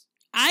jobs.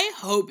 I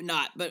hope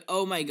not, but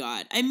oh my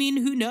god. I mean,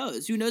 who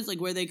knows? Who knows like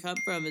where they come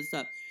from and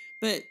stuff.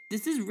 But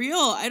this is real.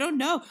 I don't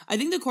know. I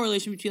think the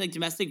correlation between like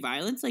domestic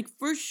violence, like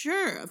for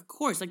sure, of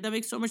course, like that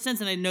makes so much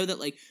sense. And I know that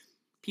like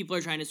people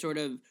are trying to sort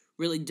of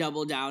really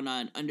double down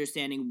on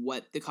understanding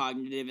what the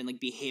cognitive and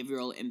like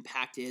behavioral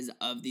impact is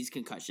of these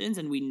concussions.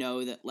 And we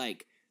know that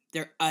like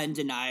they're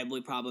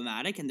undeniably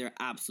problematic and they're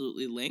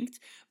absolutely linked.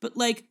 But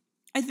like,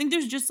 I think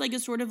there's just like a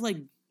sort of like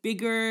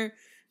bigger,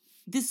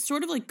 this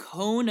sort of like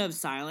cone of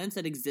silence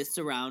that exists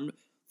around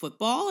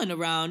football and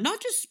around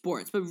not just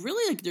sports, but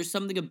really like there's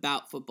something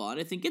about football. And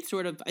I think it's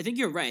sort of, I think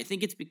you're right. I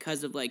think it's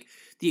because of like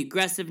the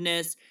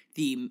aggressiveness,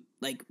 the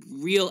like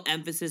real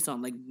emphasis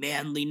on like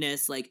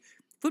manliness. Like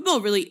football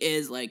really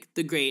is like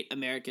the great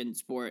American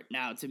sport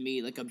now to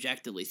me, like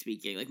objectively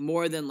speaking, like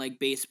more than like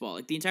baseball.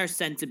 Like the entire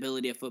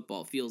sensibility of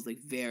football feels like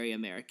very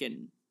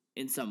American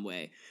in some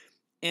way.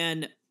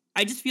 And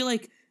I just feel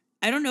like,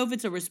 I don't know if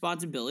it's a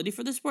responsibility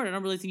for the sport. I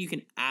don't really think you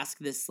can ask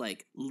this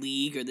like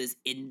league or this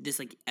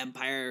like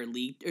empire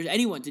league or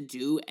anyone to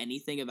do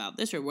anything about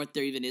this or what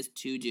there even is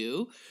to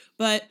do.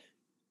 But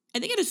I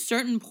think at a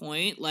certain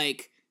point,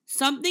 like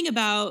something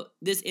about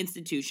this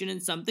institution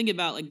and something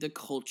about like the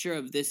culture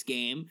of this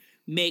game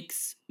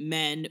makes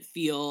men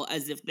feel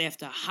as if they have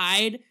to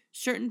hide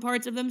certain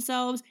parts of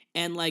themselves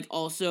and like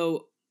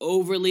also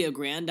overly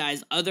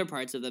aggrandize other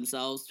parts of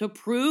themselves to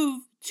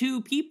prove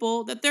to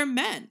people that they're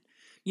men.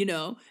 You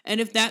know,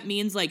 and if that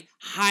means like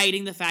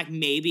hiding the fact,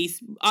 maybe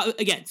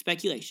again,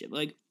 speculation,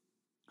 like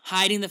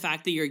hiding the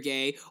fact that you're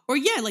gay, or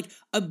like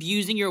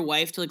abusing your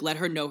wife to like let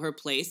her know her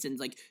place and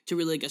like to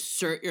really like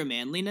assert your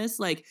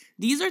manliness, like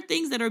these are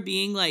things that are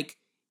being like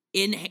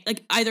in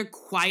like either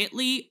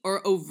quietly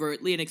or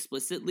overtly and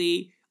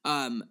explicitly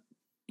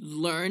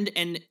learned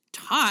and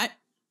taught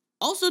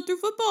also through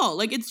football.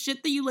 Like it's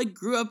shit that you like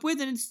grew up with,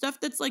 and it's stuff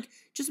that's like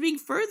just being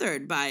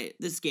furthered by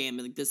this game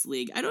and like this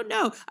league. I don't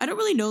know. I don't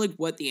really know like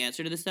what the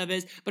answer to this stuff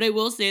is, but I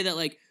will say that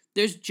like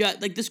there's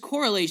just like this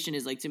correlation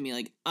is like to me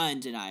like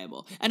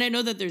undeniable. And I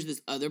know that there's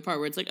this other part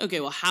where it's like,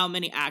 okay, well, how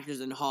many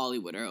actors in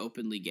Hollywood are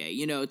openly gay?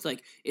 You know, it's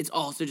like it's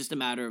also just a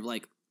matter of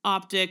like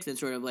optics and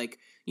sort of like,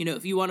 you know,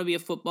 if you want to be a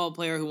football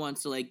player who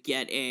wants to like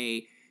get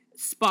a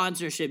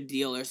sponsorship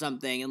deal or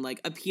something and like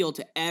appeal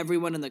to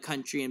everyone in the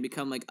country and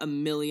become like a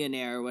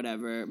millionaire or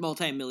whatever,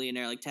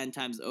 multi-millionaire like 10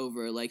 times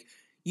over, like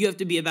you have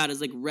to be about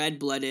as like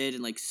red-blooded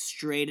and like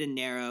straight and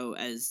narrow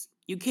as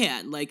you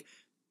can. Like,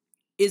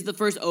 is the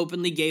first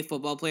openly gay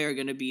football player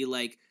going to be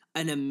like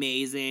an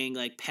amazing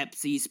like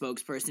Pepsi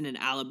spokesperson in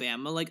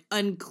Alabama? Like,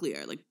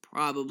 unclear. Like,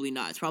 probably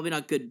not. It's probably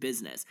not good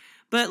business.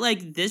 But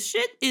like, this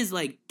shit is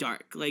like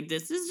dark. Like,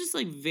 this is just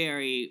like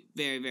very,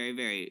 very, very,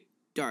 very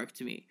dark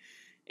to me.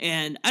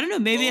 And I don't know,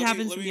 maybe it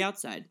happens from the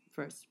outside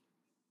first.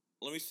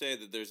 Let me say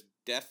that there's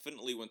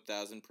definitely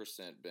 1,000%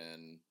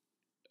 been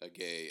a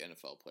gay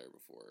NFL player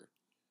before.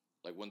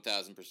 Like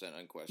 1,000%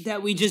 unquestioned.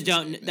 That we just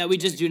don't, that we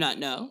just do not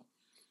know.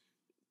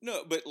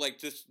 No, but like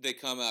just they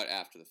come out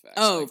after the fact.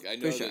 Oh, like, I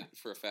know for sure. that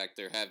for a fact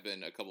there have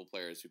been a couple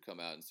players who come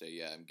out and say,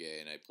 "Yeah, I'm gay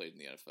and I played in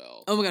the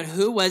NFL." Oh my god,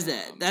 who was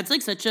it? That's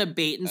like such a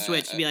bait and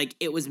switch to be like,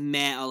 it was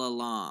Matt all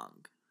along.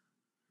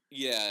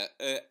 Yeah,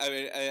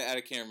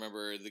 I can't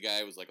remember. The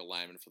guy was like a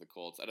lineman for the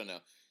Colts. I don't know.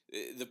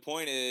 The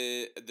point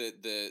is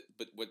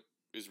but what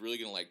is really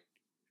gonna like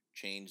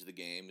change the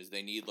game is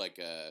there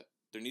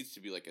needs to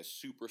be like a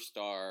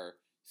superstar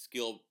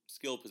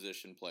skill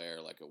position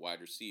player, like a wide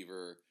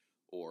receiver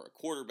or a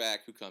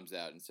quarterback who comes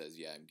out and says,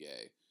 "Yeah, I'm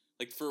gay."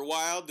 Like for a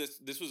while,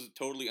 this was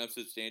totally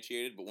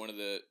unsubstantiated, but one of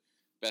the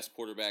best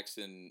quarterbacks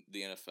in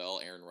the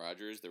NFL, Aaron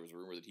Rodgers, there was a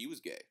rumor that he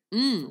was gay for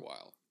a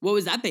while. What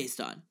was that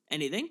based on?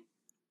 Anything?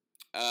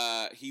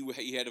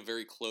 He had a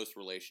very close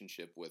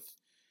relationship with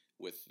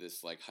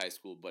this like high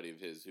school buddy of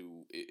his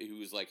who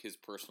was like his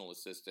personal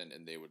assistant,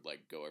 and they would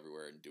like go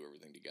everywhere and do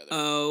everything together.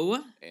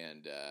 Oh.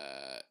 And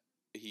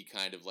he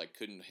kind of like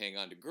couldn't hang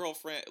on to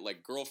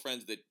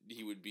girlfriends that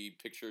he would be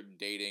pictured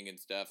dating and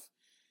stuff.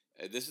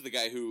 This is the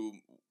guy who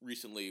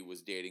recently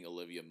was dating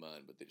Olivia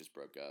Munn, but they just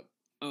broke up.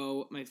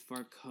 Oh, my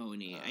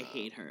Farconi. I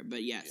hate her,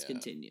 but yes, yeah.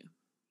 Continue.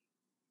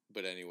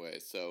 But anyway,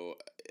 so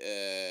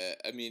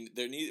I mean,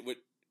 what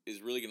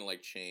is really going to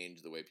like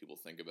change the way people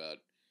think about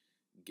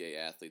gay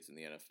athletes in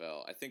the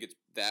NFL. I think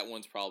that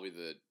one's probably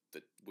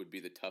would be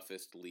the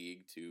toughest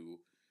league to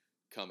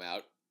come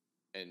out.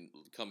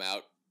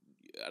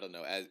 I don't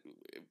know, as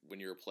when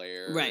you're a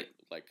player, right?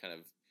 Like kind of.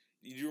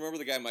 Do you remember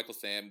the guy Michael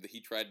Sam? He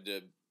tried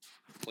to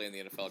play in the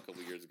NFL a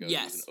couple of years ago. Yes.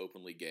 He was an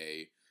openly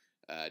gay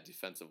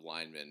defensive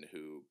lineman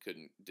who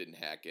didn't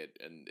hack it,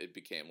 and it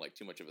became like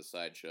too much of a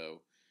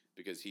sideshow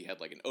because he had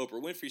like an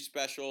Oprah Winfrey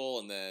special,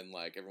 and then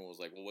like everyone was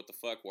like, "Well, what the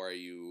fuck? Why are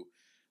you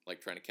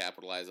like trying to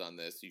capitalize on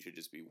this? You should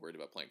just be worried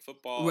about playing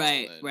football."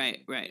 Right.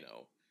 You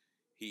know,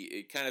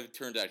 it kind of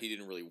turned out he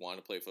didn't really want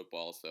to play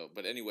football. So,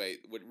 but anyway,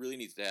 what really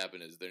needs to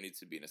happen is there needs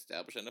to be an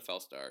established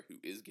NFL star who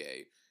is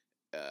gay,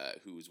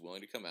 who is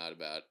willing to come out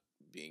about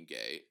being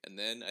gay, and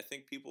then I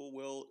think people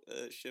will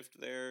shift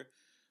their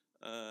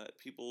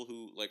people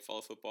who like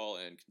follow football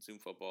and consume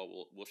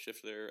football will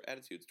shift their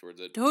attitudes towards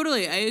it.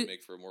 Totally, I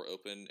make for a more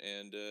open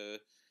and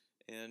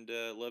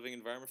loving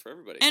environment for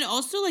everybody. And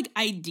also, like,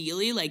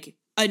 ideally, like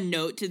a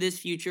note to this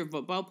future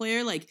football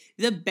player, like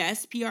the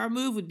best PR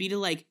move would be to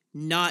like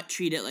not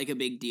treat it like a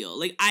big deal.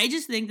 Like, I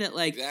just think that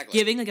like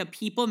giving like a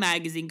People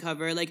magazine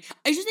cover, like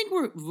I just think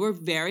we're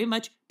very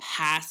much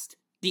past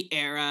the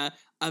era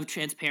of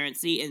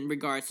transparency in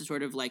regards to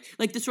sort of like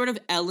the sort of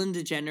Ellen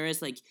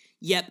DeGeneres, like,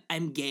 yep,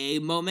 I'm gay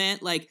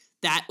moment. Like,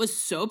 that was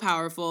so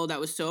powerful. That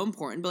was so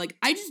important. But, like,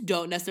 I just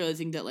don't necessarily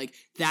think that, like,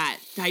 that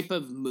type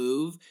of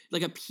move,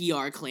 like a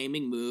PR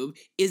claiming move,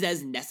 is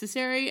as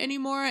necessary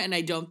anymore. And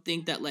I don't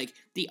think that, like,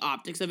 the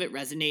optics of it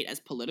resonate as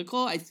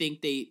political. I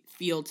think they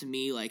feel to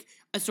me like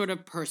a sort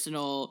of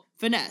personal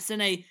finesse.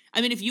 And I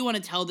mean, if you want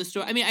to tell the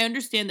story, I mean, I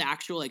understand the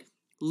actual, like,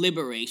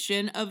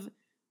 liberation of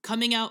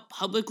coming out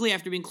publicly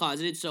after being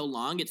closeted so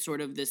long. It's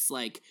sort of this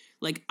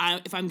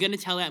if I'm gonna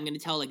tell it, I'm gonna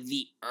tell like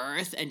the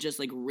earth and just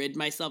like rid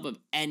myself of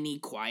any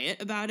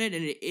quiet about it.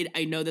 And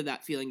I know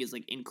that feeling is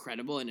like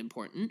incredible and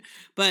important.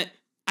 But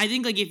I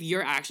think like if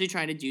you're actually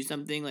trying to do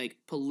something like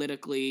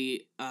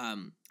politically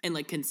and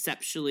like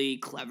conceptually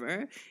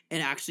clever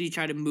and actually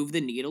try to move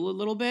the needle a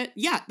little bit,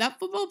 yeah, that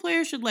football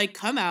player should like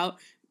come out,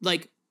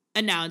 like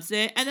announce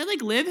it, and then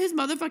like live his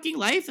motherfucking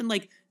life and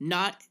like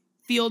not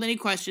field any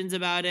questions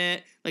about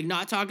it, like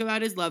not talk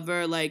about his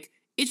lover. Like,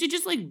 it should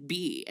just like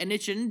be, and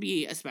it shouldn't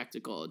be a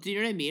spectacle. Do you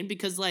know what I mean?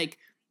 Because like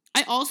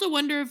I also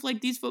wonder if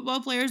like these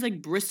football players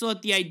like bristle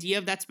at the idea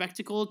of that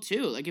spectacle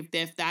too. Like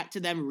if that to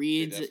them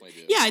reads,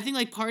 yeah, I think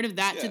like part of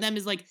that to them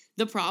is like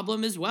the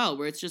problem as well,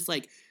 where it's just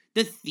like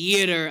the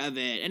theater of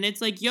it. And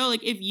it's like, yo,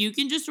 like if you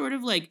can just sort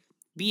of like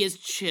be as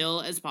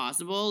chill as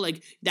possible,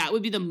 like that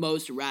would be the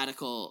most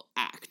radical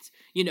act,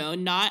 you know,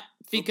 not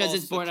because Football's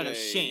it's born out of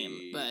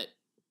shame, but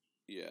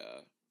yeah.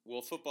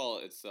 Well, football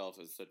itself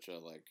is such a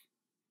like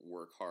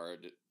work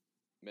hard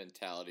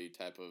mentality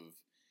type of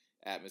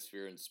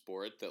atmosphere in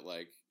sport that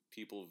like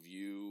people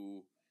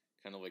view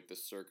kind of like the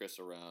circus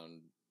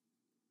around,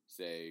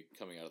 say,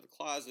 coming out of the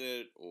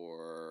closet,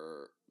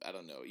 or I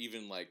don't know,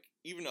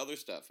 even other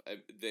stuff.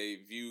 They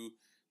view,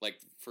 like,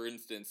 for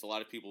instance, a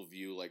lot of people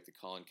view like the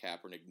Colin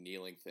Kaepernick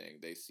kneeling thing.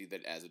 They see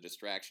that as a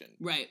distraction.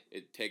 Right.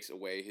 It takes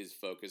away his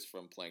focus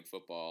from playing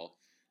football.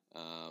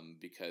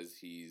 Because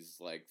he's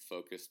like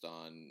focused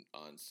on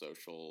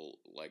social,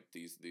 like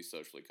these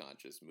socially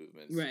conscious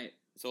movements, right?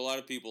 So a lot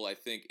of people, I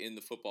think, in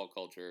the football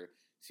culture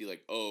see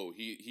like, oh,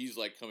 he's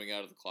like coming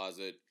out of the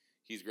closet.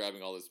 He's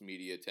grabbing all this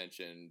media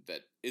attention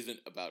that isn't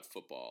about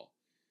football.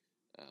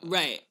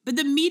 Right. But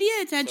the media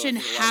attention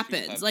think a lot of people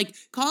happens. have- Like,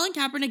 Colin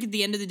Kaepernick at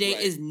the end of the day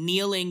Right. is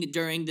kneeling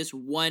during this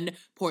one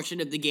portion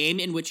of the game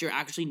in which you're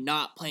actually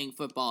not playing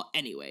football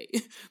anyway.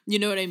 You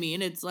know what I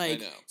mean? It's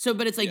like, know. so,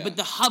 but it's like, Yeah. but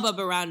the hubbub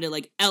around it,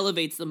 like,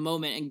 elevates the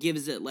moment and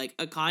gives it, like,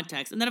 a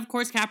context. And then, of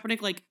course,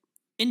 Kaepernick, like,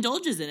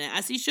 indulges in it,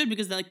 as he should,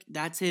 because, like,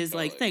 that's his,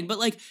 like, Totally. thing. But,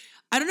 like,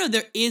 I don't know,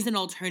 there is an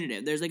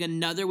alternative. There's, like,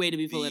 another way to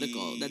be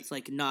political The- that's,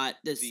 like, not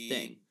this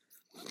thing.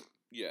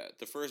 Yeah,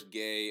 the first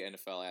gay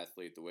NFL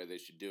athlete, the way they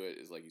should do it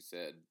is like you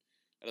said,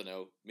 I don't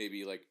know,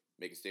 maybe like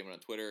make a statement on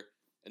Twitter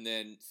and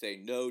then say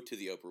no to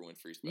the Oprah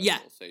Winfrey special. Yeah.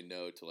 Say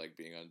no to like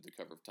being on the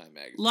cover of Time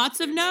magazine. Lots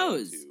of Say no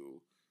no's.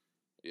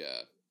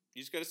 Yeah.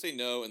 You just gotta say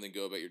no and then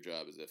go about your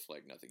job as if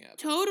like nothing happened.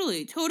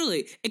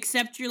 Totally.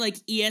 Accept your, like,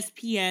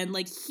 ESPN,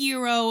 like,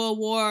 hero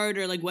award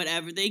or, like,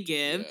 whatever they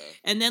give. Yeah.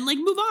 And then, like,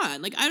 move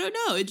on. Like, I don't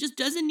know. It just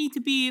doesn't need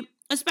to be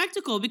a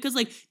spectacle because,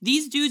 like,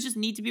 these dudes just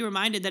need to be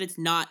reminded that it's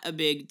not a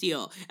big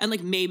deal. And,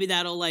 like, maybe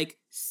that'll, like,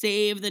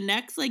 save the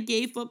next, like,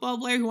 gay football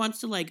player who wants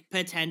to, like,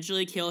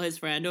 potentially kill his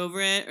friend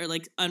over it or,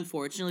 like,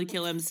 unfortunately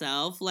kill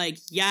himself. Like,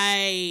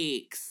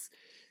 yikes.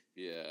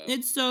 Yeah.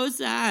 It's so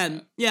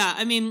sad. Yeah,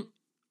 I mean,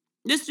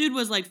 this dude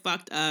was, like,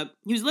 fucked up.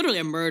 He was literally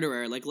a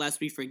murderer, like, lest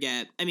we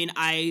forget. I mean,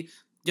 I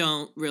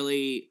don't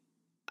really...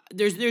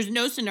 There's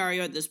no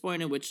scenario at this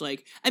point in which,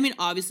 like... I mean,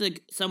 obviously,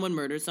 like, someone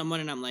murders someone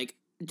and I'm, like,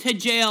 to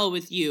jail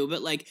with you.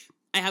 But, like,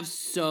 I have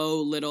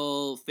so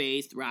little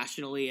faith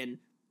rationally in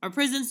our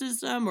prison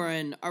system or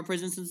in our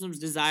prison system's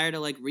desire to,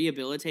 like,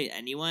 rehabilitate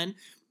anyone.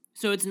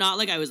 So it's not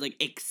like I was,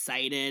 like,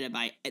 excited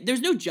by...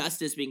 There's no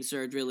justice being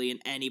served, really, in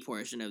any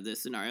portion of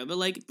this scenario. But,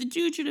 like, the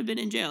dude should have been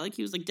in jail. Like,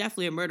 he was, like,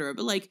 definitely a murderer.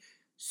 But, like...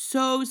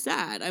 So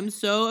sad. I'm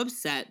so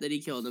upset that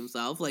he killed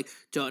himself. Like,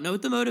 don't know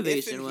what the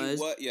motivation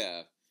was.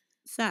 Yeah.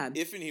 Sad.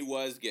 If and he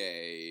was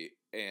gay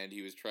and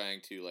he was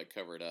trying to like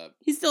cover it up,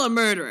 He's still a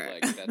murderer.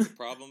 like that's a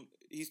problem.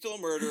 He's still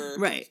a murderer.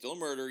 Right. He's still a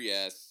murderer,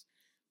 yes.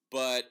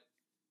 But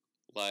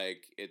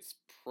like it's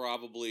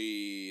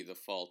probably the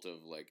fault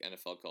of like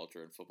NFL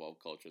culture and football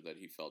culture that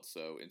he felt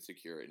so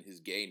insecure in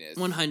his gayness.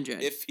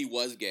 100. If he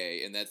was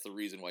gay and that's the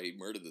reason why he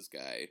murdered this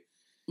guy,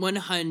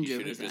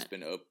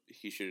 100%.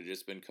 he should have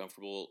just been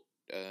comfortable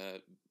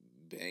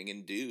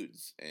banging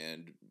dudes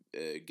and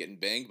getting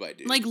banged by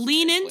dudes. Like,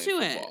 lean and into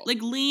playing it. football.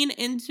 Like, lean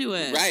into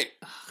it. Right.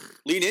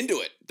 Lean into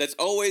it. That's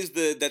always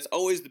the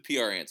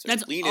PR answer.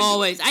 That's Lean into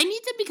always. it. I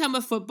need to become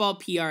a football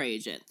PR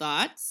agent.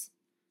 Thoughts?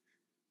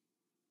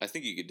 I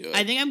think you could do it.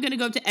 I think I'm going to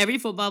go up to every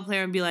football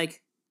player and be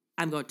like,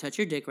 I'm going to touch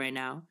your dick right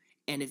now.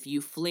 And if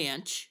you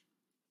flinch,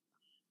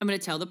 I'm going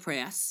to tell the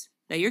press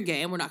that you're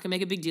gay and we're not going to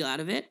make a big deal out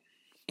of it.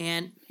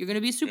 And you're going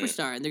to be a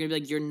superstar. And they're going to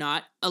be like, you're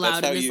not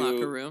allowed in this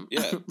locker room.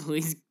 Yeah.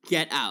 Please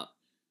get out.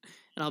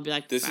 And I'll be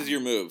like, This fine. is your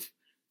move.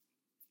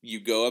 You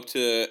go up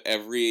to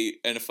every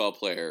NFL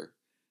player,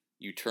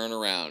 you turn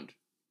around,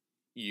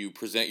 you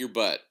present your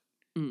butt,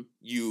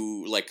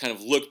 you like kind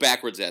of look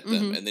backwards at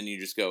them, and then you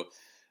just go,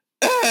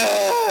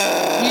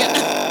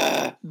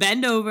 Yeah.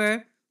 Bend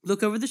over,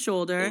 look over the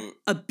shoulder,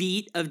 a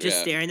beat of just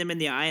Yeah. staring them in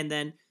the eye, and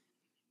then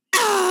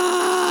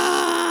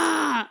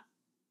ah!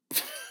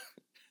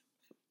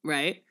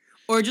 Right?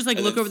 Or just like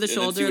and look then- over the and then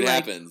shoulder see what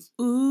like, happens.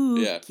 ooh,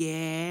 Yeah.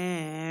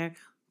 yeah,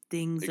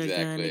 things are gonna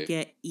Exactly.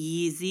 get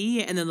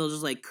easy, and then they'll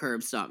just like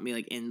curb stomp me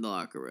like in the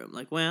locker room.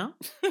 Like, well.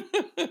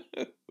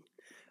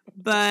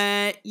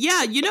 But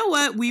yeah, you know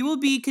what? We will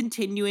be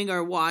continuing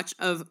our watch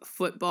of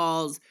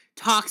football's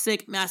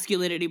toxic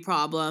masculinity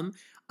problem.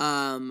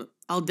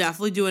 I'll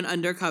definitely do an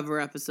undercover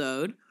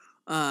episode.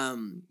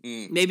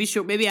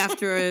 Maybe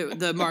after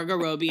the Margot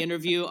Robbie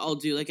interview, I'll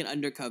do like an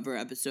undercover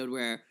episode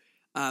where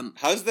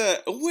How's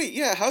the? Oh wait,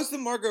 yeah. How's the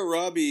Margot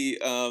Robbie?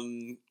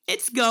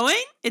 it's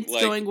going. It's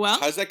like, going well.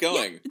 How's that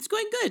going? Yeah, it's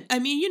going good. I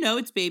mean, you know,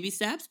 it's baby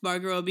steps.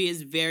 Margot Robbie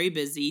is very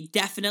busy.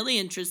 Definitely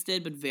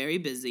interested, but very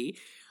busy.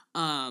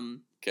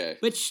 Okay.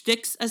 But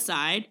shticks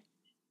aside,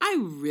 I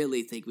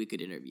really think we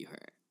could interview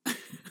her.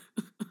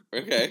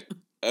 Okay.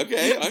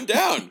 Okay. I'm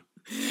down.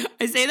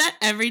 I say that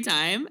every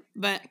time,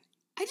 but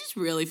I just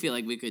really feel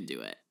like we could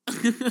do it.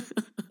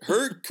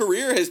 Her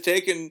career has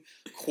taken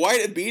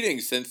quite a beating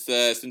since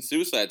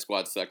Suicide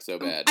Squad sucked so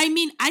bad. I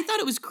mean, I thought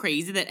it was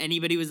crazy that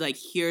anybody was like,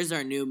 here's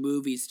our new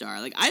movie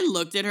star. Like, I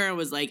looked at her and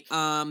was like,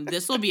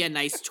 this will be a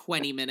nice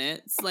 20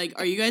 minutes. Like,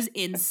 are you guys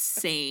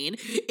insane?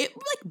 It,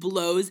 like,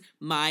 blows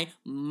my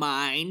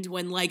mind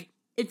when, like,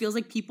 it feels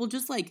like people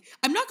just, like,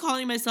 I'm not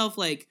calling myself,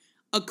 like,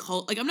 a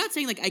cult. Like, I'm not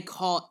saying, like, I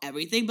call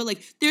everything, but,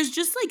 like, there's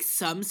just, like,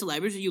 some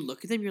celebrities where you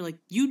look at them, you're like,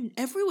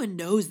 everyone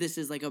knows this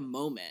is, like, a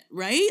moment,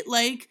 right?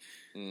 Like,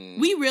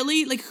 we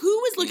really, like, who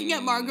was looking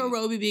at Margot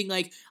Robbie being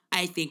like,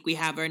 I think we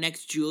have our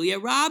next Julia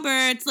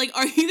Roberts. Like,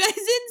 are you guys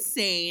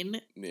insane?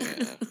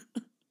 Yeah.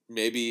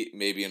 Maybe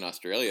in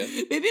Australia.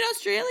 Maybe in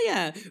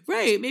Australia.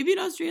 Right, maybe in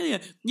Australia.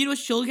 You know,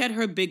 she'll get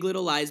her Big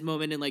Little Lies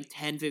moment in, like,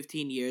 10,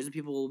 15 years, and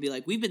people will be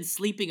like, we've been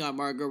sleeping on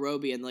Margot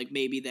Robbie, and, like,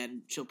 maybe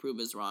then she'll prove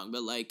us wrong.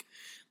 But, like,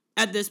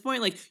 At this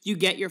point, like, you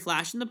get your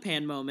flash in the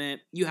pan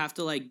moment, you have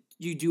to, like,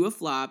 you do a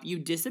flop, you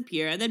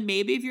disappear, and then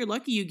maybe if you're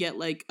lucky, you get,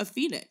 like, a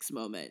Phoenix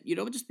moment. You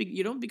don't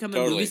become a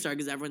movie Totally. star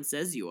because everyone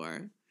says you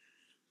are.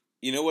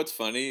 You know what's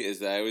funny is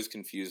that I always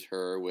confuse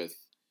her with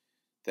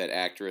that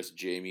actress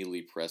Jamie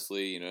Lee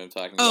Presley. You know what I'm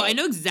talking about? Oh, I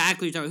know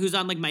exactly what you're talking about. Who's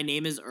on, like, My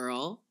Name is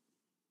Earl.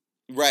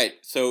 Right.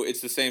 So it's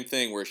the same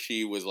thing where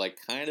she was like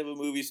kind of a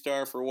movie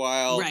star for a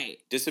while. Right.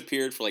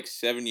 Disappeared for like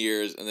 7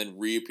 years and then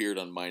reappeared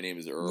on My Name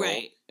is Earl.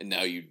 Right. And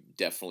now you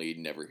definitely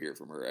never hear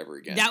from her ever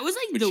again. That was,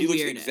 like, but the she looks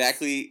weirdest.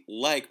 exactly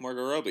like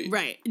Margot Robbie.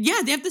 Right.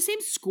 Yeah, they have the same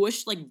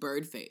squished, like,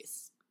 bird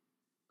face.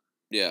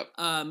 Yeah.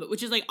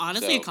 Which is, like,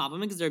 honestly a So-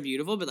 compliment because they're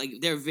beautiful, but,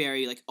 like, they're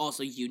very, like,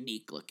 also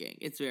unique looking.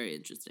 It's very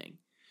interesting.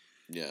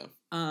 Yeah.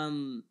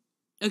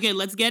 Okay,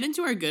 let's get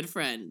into our good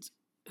friend,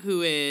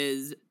 who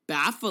is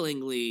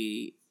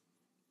bafflingly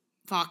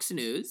Fox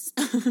News.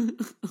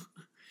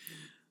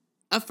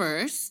 A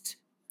first,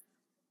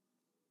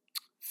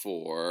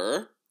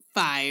 For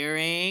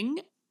firing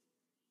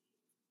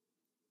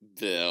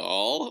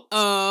Bill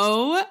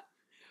O'Reilly.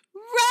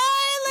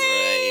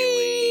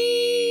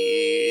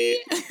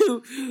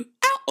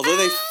 Although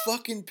they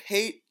fucking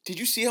paid. Did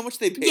you see how much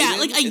they paid? Yeah, him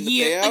like a in the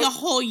year, payout? like a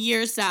whole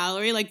year's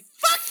salary. Like,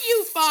 fuck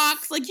you,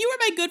 Fox. Like, you were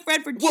my good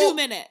friend for 2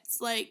 minutes.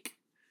 Like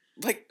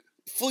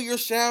full year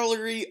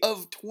salary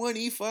of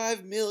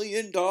 $25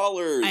 million.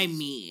 I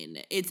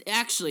mean, it's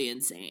actually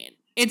insane.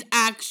 It's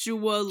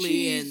actually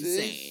Jesus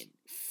insane.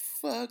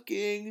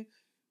 Fucking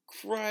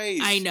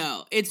Christ. I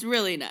know. It's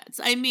really nuts.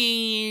 I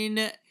mean,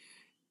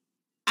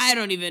 I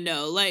don't even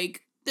know.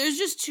 Like, there's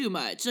just too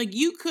much. Like,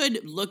 you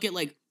could look at,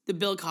 like, the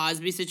Bill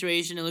Cosby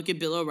situation and look at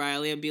Bill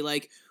O'Reilly and be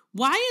like,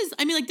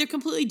 like, they're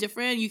completely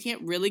different. You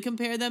can't really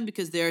compare them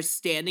because their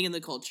standing in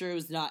the culture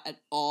was not at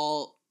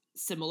all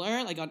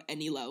similar, like, on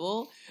any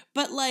level.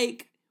 But,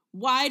 like,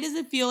 why does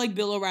it feel like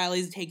Bill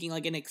O'Reilly's taking,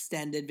 like, an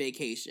extended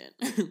vacation?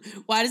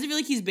 Why does it feel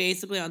like he's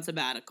basically on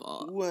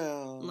sabbatical?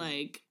 Well.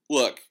 Like,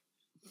 Look,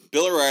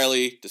 Bill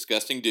O'Reilly,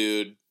 disgusting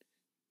dude,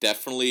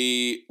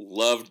 definitely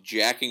loved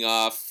jacking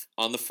off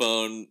on the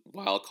phone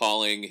while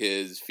calling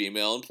his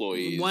female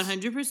employees.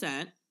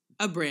 100%.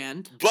 A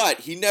brand.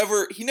 But he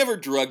never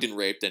drugged and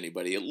raped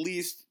anybody, at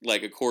least,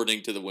 like,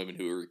 according to the women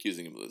who were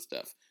accusing him of this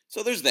stuff.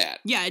 So there's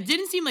that. Yeah, it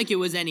didn't seem like it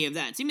was any of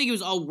that. It seemed like it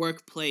was all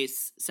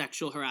workplace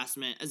sexual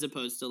harassment as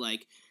opposed to,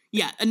 like,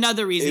 yeah,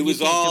 another reason It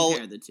was you can't all-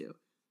 compare the two.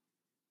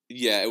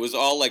 Yeah, it was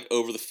all, like,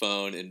 over the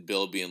phone and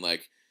Bill being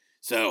like,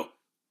 so,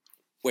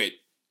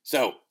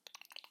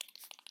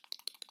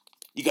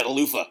 you got a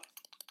loofah.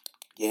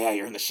 Yeah,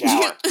 you're in the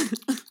shower.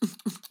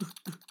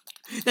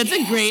 That's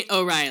a great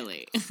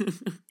O'Reilly.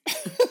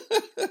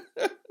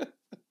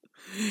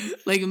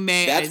 Like,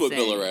 That's I what say.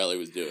 Bill O'Reilly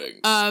was doing.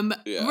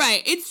 Yeah.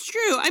 Right, it's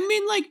true. I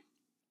mean, like,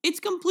 it's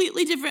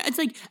completely different. It's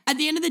like, at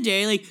the end of the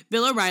day, like,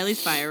 Bill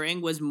O'Reilly's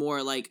firing was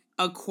more like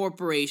a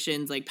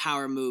corporation's, like,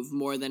 power move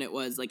more than it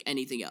was, like,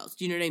 anything else.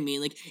 Do you know what I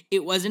mean? Like,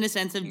 it wasn't a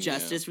sense of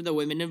justice for the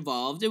women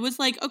involved. It was,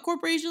 like, a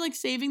corporation, like,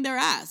 saving their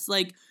ass.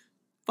 Like,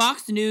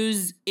 Fox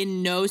News,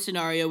 in no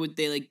scenario would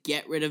they, like,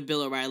 get rid of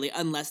Bill O'Reilly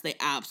unless they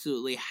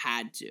absolutely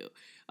had to.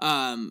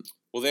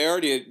 Well,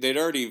 they'd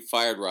already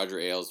fired Roger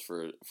Ailes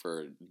for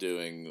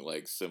doing,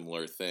 like,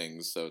 similar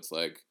things, so it's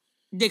like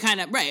They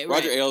kind of, right.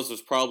 Roger Ailes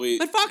was probably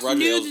But Fox Roger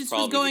News Ailes was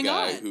probably going the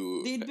guy on.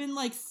 who They'd been,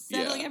 like,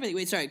 settling everything.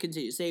 Wait, sorry,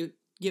 continue.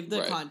 Give the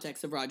Right.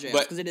 context of Roger Ailes,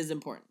 But- because it is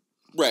important.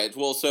 Right.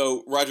 Well,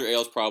 so Roger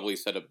Ailes probably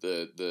set up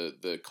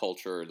the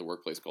culture, the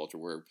workplace culture,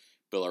 where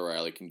Bill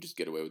O'Reilly can just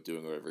get away with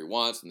doing whatever he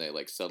wants, and they,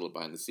 like, settle it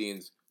behind the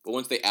scenes. But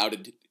once the I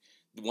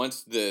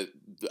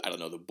don't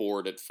know, the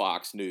board at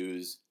Fox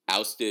News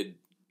ousted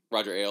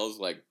Roger Ailes,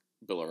 like,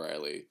 Bill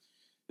O'Reilly,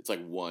 it's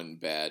like one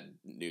bad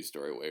news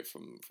story away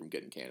from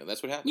getting canned.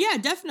 That's what happened. Yeah,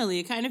 definitely.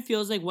 It kind of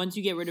feels like once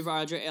you get rid of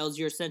Roger Ailes,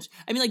 you're essentially...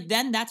 I mean, like,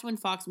 then that's when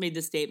Fox made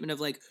the statement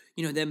of, like,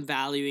 you know, them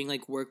valuing,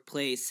 like,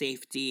 workplace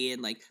safety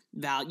and, like,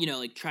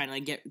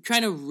 trying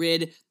to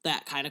rid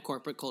that kind of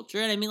corporate culture.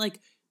 And I mean, like,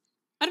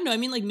 I don't know. I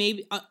mean, like,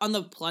 maybe on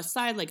the plus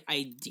side, like,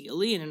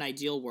 ideally, in an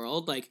ideal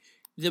world, like,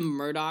 the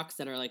Murdochs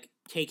that are, like,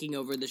 taking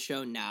over the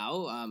show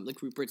now,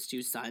 like, Rupert's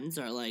two sons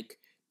are, like,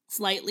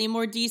 slightly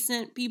more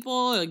decent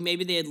people. Like,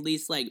 maybe they at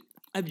least, like,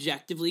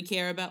 objectively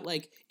care about,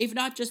 like, if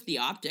not just the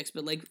optics,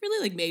 but, like, really,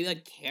 like, maybe,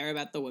 like, care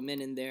about the women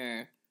in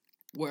their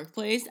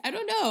workplace. I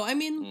don't know. I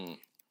mean,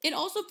 it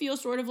also feels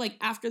sort of like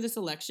after this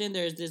election,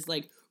 there's this,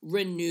 like,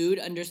 renewed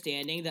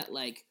understanding that,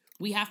 like,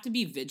 we have to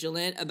be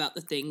vigilant about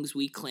the things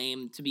we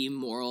claim to be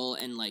moral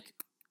and, like,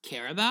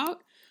 care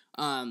about.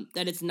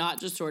 That it's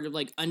not just sort of,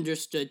 like,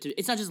 understood to...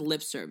 It's not just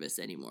lip service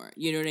anymore.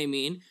 You know what I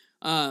mean?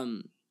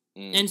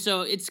 And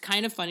so it's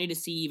kind of funny to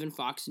see even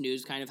Fox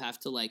News kind of have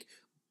to, like,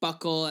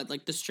 buckle at,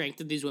 like, the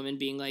strength of these women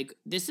being like,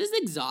 this is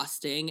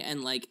exhausting,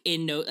 and, like,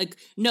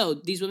 no,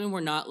 these women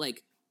were not,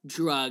 like,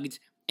 drugged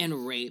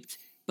and raped,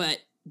 but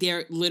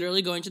they're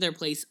literally going to their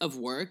place of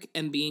work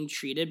and being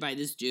treated by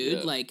this dude,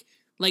 Yeah. like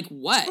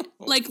what?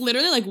 Like,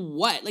 literally, like,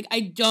 what? Like, I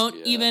don't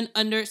even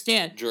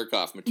understand. Jerk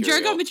off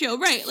material.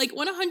 Right. Like,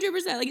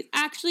 100%. Like, it's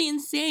actually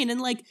insane.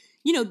 And, like,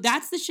 you know,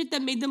 that's the shit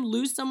that made them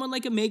lose someone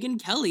like a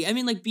Megyn Kelly. I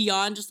mean, like,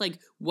 beyond just, like,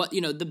 what,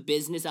 you know, the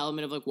business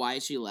element of, like, why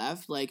she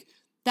left, like,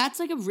 that's,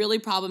 like, a really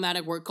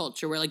problematic work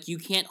culture where, like, you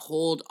can't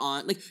hold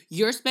on. Like,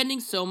 you're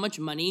spending so much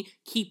money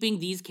keeping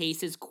these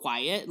cases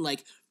quiet,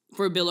 like,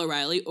 for Bill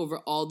O'Reilly over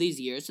all these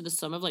years to the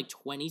sum of, like,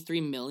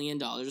 $23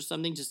 million or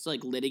something just to,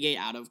 like, litigate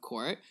out of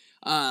court.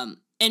 And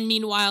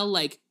meanwhile,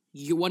 like,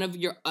 one of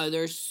your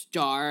other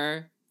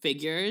star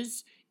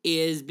figures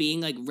is being,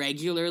 like,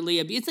 regularly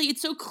abused. It's, like,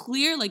 it's so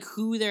clear, like,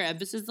 who their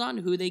emphasis is on,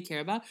 who they care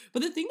about.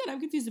 But the thing that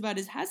I'm confused about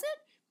is,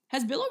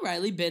 has Bill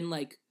O'Reilly been,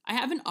 like, I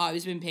haven't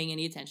always been paying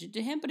any attention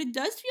to him, but it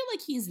does feel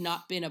like he's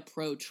not been a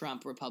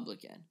pro-Trump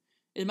Republican.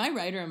 Am I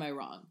right or am I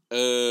wrong?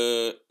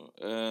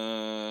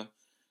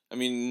 I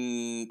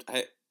mean,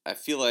 I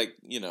feel like,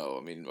 you know,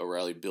 I mean,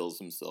 O'Reilly bills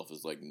himself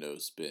as, like, no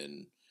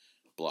spin,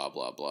 blah,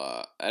 blah,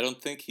 blah. I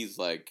don't think he's,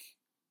 like,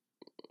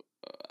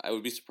 I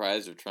would be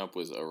surprised if Trump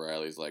was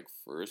O'Reilly's, like,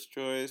 first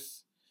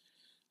choice.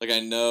 Like, I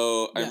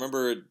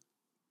remember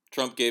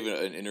Trump gave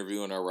an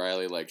interview on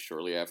O'Reilly, like,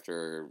 shortly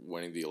after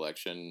winning the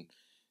election,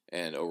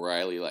 and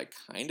O'Reilly, like,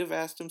 kind of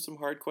asked him some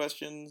hard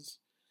questions.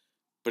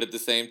 But at the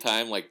same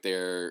time, like,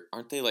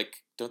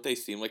 don't they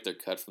seem like they're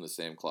cut from the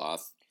same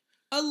cloth?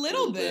 A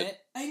little bit.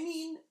 I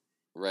mean...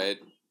 Right?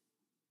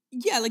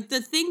 Yeah, like,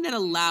 the thing that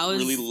allows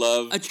really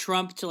love a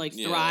Trump to, like,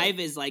 thrive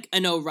is, like,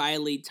 an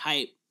O'Reilly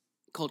type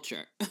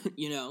culture,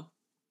 you know?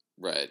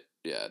 Right.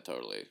 Yeah,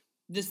 totally.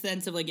 The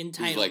sense of, like,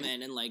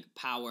 entitlement and, like,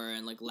 power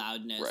and, like,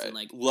 loudness and,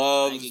 like...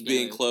 Loves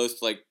being close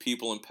to, like,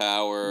 people in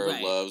power.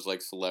 Right. Loves,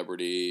 like,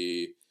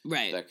 celebrity.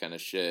 Right. That kind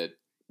of shit.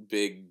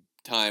 Big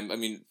time. I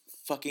mean,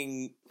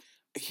 fucking...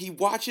 He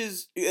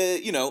watches,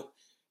 you know...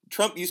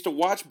 Trump used to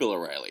watch Bill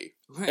O'Reilly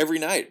every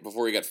night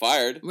before he got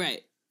fired.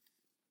 Right.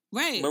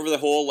 Remember the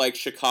whole, like,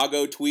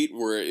 Chicago tweet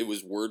where it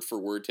was word for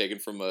word taken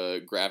from a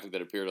graphic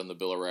that appeared on the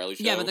Bill O'Reilly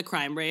show? Yeah, about the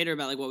crime rate or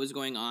about, like, what was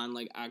going on,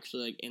 like,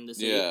 actually, like, in the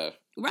city. Yeah.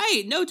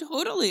 Right. No,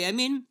 totally. I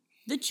mean,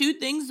 the two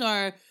things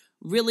are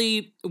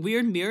really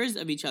weird mirrors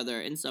of each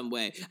other in some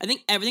way. I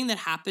think everything that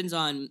happens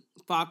on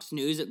Fox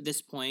News at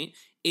this point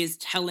is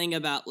telling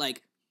about,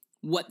 like,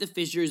 what the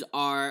fissures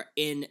are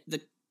in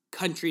the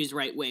country's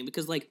right wing.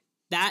 Because, like,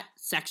 that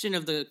section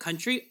of the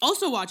country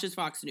also watches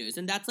Fox News.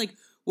 And that's, like,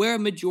 where a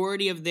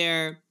majority of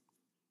their,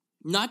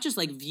 not just,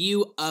 like,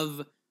 view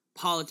of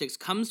politics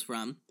comes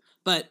from,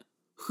 but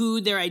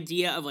who their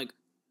idea of, like,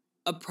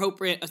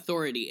 appropriate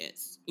authority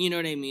is. You know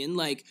what I mean?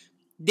 Like,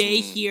 they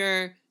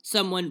hear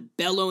someone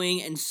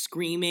bellowing and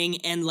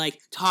screaming and, like,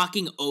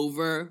 talking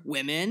over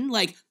women.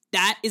 Like,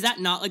 is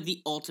that not, like,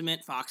 the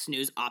ultimate Fox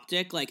News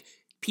optic? Like,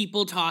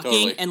 people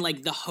talking and,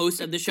 like, the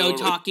host of the show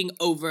talking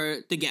over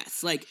the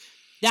guests. Like,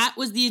 that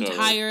was the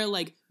entire,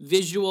 like,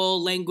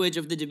 visual language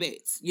of the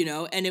debates, you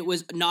know? And it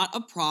was not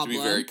a problem.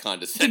 To be very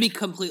condescending. To be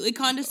completely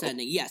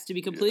condescending. Yes, to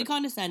be completely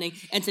condescending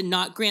and to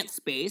not grant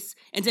space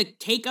and to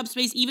take up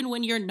space even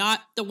when you're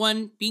not the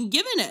one being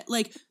given it.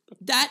 Like,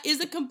 that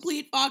is a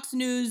complete Fox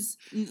News,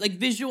 like,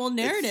 visual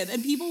narrative.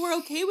 And people were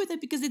okay with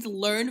it because it's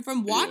learned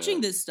from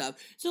watching this stuff.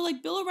 So,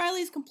 like, Bill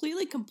O'Reilly is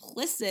completely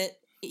complicit,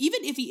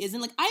 even if he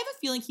isn't. Like, I have a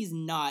feeling he's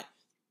not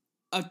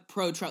a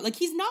pro-Trump. Like,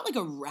 he's not, like,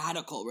 a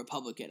radical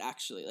Republican,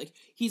 actually. Like,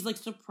 he's, like,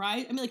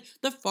 surprised. I mean, like,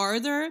 the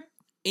farther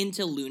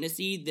into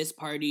lunacy this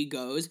party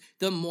goes,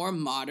 the more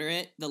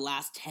moderate the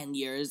last 10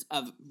 years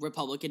of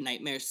Republican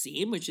nightmares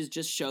seem, which is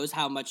just shows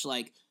how much,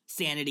 like,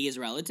 sanity is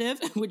relative,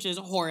 which is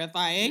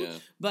horrifying. Yeah.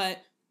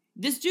 But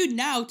this dude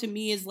now, to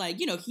me, is, like,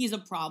 you know, he's a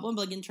problem,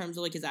 but, like, in terms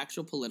of, like, his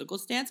actual political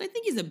stance, I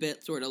think he's a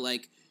bit sort of,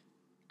 like,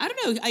 I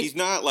don't know. He's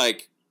not,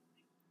 like,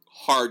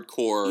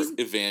 hardcore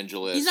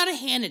evangelist. He's not a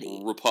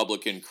Hannity.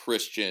 Republican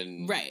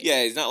Christian. Right.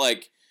 Yeah, he's not,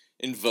 like,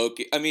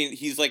 invoking... I mean,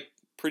 he's, like,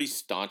 pretty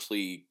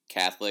staunchly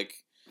Catholic,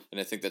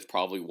 and I think that's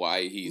probably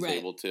why he's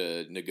able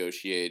to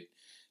negotiate,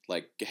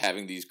 like,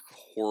 having these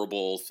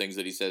horrible things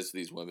that he says to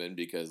these women,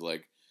 because,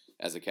 like,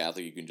 as a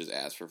Catholic, you can just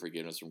ask for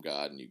forgiveness from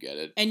God and you get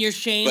it. And your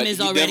shame is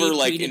already never,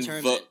 like,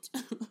 predetermined.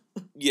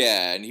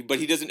 Yeah, but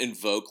he doesn't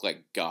invoke,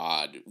 like,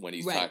 God when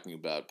he's talking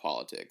about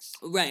politics.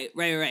 Right.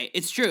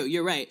 It's true.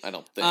 You're right. I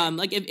don't think.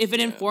 Like, if it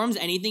informs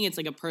anything, it's,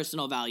 like, a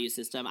personal value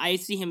system. I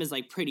see him as,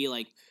 like, pretty,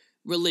 like,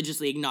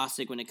 religiously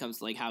agnostic when it comes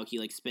to, like, how he,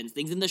 like, spins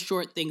things and the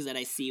short things that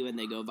I see when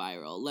they go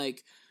viral.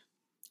 Like,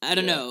 I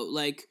don't know.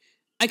 Like,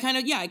 I kind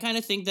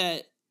of think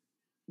that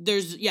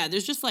there's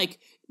just, like,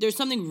 there's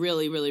something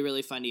really, really,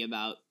 really funny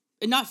about,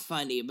 not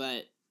funny,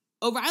 but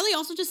O'Reilly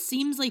also just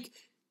seems like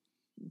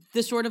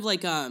the sort of,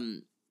 like a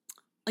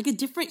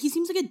different, he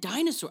seems like a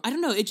dinosaur. I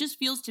don't know. It just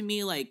feels to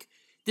me like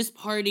this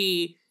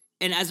party,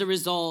 and as a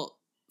result,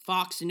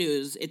 Fox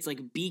News, it's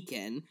like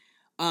Beacon,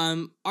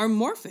 are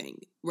morphing,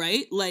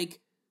 right? Like,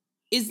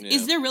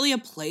 is there really a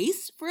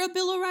place for a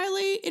Bill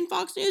O'Reilly in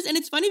Fox News? And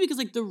it's funny because,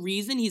 like, the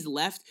reason he's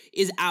left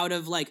is out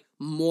of, like,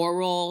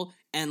 moral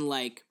and,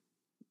 like,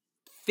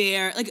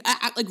 fair, like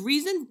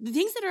the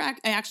things that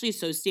I actually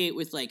associate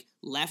with like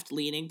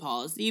left-leaning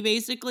policy,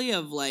 basically,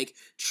 of like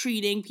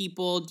treating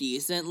people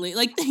decently,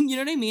 like, you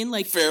know what I mean,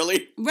 like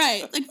Fairly,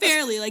 right, like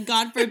fairly, like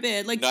God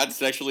forbid, like not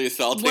sexually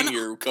assaulting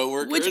your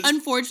coworkers, which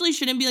unfortunately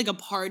shouldn't be like a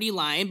party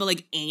line, but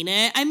like ain't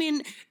it? I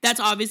mean, that's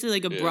obviously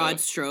like a broad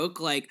stroke.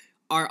 Like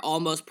our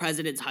almost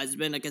president's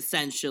husband, like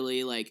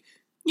essentially like,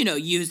 you know,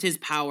 used his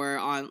power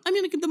on. I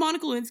mean, like the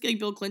Monica Lewinsky, like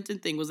Bill Clinton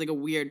thing was like a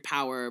weird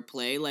power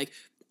play. Like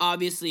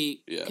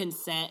obviously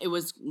consent.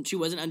 She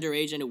wasn't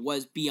underage and it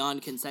was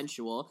beyond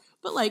consensual.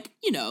 But like,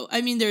 you know, I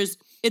mean,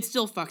 it's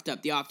still fucked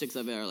up. The optics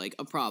of it are like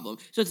a problem.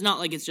 So it's not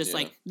like it's just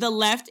like the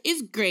left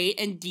is great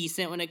and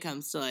decent when it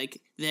comes to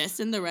like this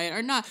and the right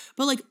are not.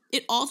 But like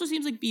it also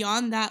seems like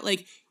beyond that,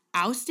 like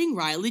ousting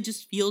Riley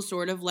just feels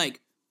sort of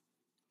like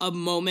a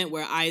moment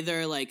where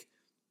either like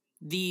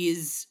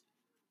these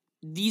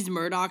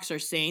Murdochs are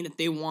saying that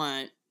they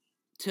want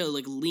to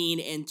like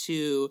lean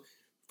into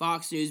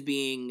Fox News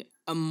being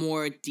a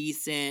more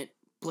decent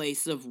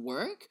place of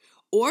work,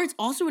 or it's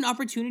also an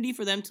opportunity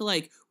for them to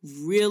like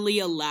really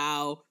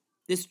allow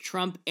this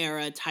Trump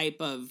era type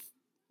of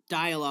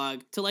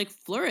dialogue to like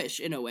flourish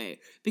in a way,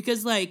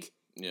 because like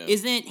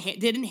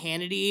didn't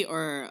Hannity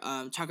or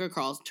Tucker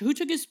Carlson, who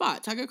took his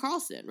spot? Tucker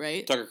Carlson,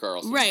 right? Tucker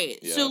Carlson, right?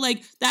 Yeah. So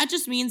like that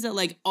just means that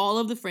like all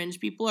of the fringe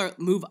people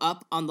move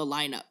up on the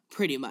lineup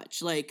pretty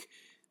much. Like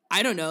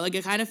I don't know, like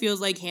it kind of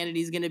feels like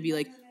Hannity's gonna be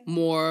like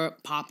more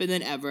poppin'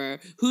 than ever.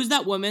 Who's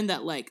that woman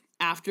that like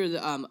after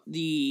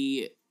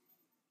the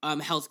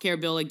healthcare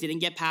bill like didn't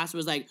get passed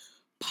was like,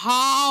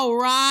 Paul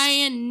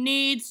Ryan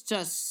needs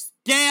to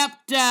step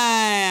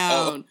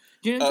down.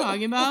 Do you know what I'm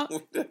talking about?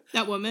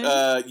 That woman?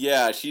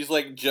 Yeah, she's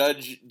like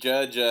judge.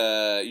 You're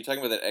talking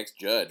about that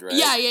ex-judge, right?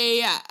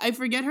 Yeah. I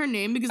forget her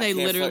name because I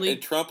literally...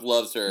 Trump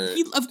loves her.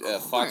 Of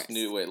course. Fox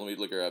News. Wait, let me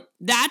look her up.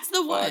 That's the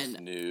Fox one. Fox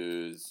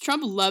News.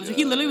 Trump loves her.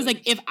 He literally was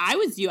like, if I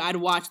was you, I'd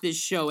watch this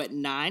show at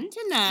 9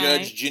 tonight.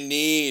 Judge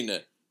Jeanine.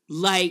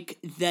 Like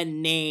the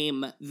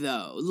name,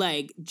 though.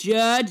 Like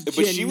Judge Jeanine.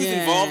 But she was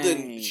involved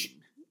in...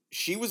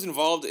 She was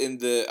involved in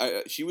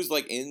the... she was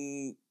like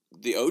in...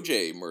 the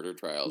OJ murder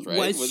trials, right?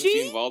 Wasn't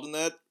she involved in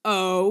that?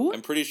 Oh.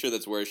 I'm pretty sure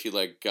that's where she,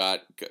 like,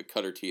 cut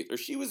her teeth. Or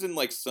she was in,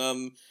 like,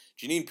 some...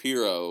 Jeanine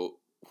Pirro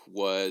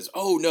was...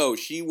 Oh, no,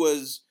 she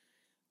was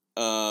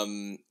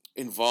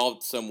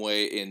involved some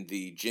way in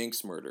the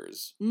Jinx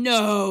murders.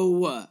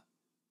 No.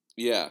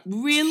 Yeah.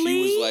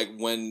 Really? She was, like,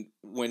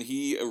 when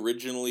he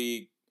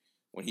originally...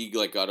 When he,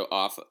 like, got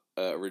off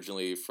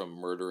originally from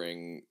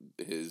murdering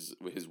his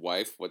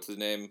wife. What's his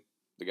name?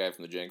 The guy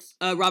from the Jinx?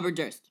 Robert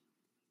Durst.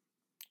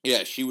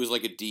 Yeah, she was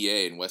like a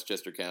DA in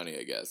Westchester County,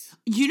 I guess.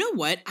 You know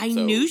what? I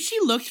knew she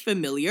looked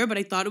familiar, but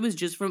I thought it was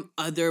just from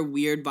other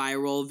weird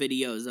viral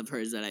videos of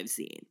hers that I've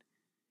seen.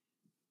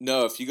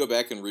 No, if you go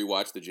back and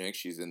rewatch The Jinx,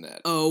 she's in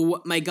that.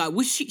 Oh my god.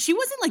 Was she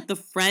wasn't like the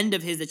friend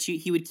of his that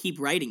he would keep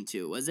writing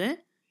to, was it?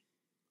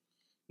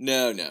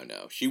 No.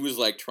 She was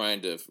like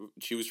trying to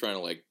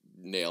like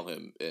nail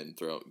him and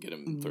get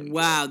him thrown.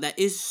 Wow, that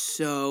is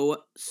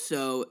so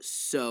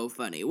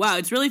funny. Wow,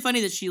 it's really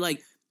funny that she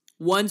like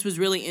once was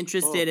really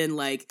interested in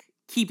like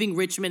keeping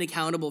Richmond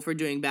accountable for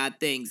doing bad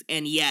things,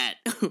 and yet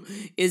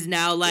is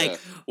now like,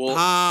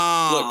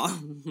 look,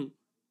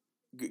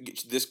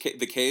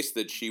 the case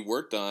that she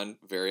worked on,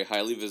 very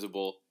highly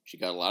visible. She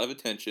got a lot of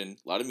attention,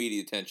 a lot of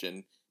media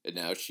attention, and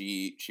now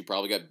she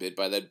probably got bit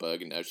by that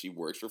bug, and now she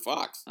works for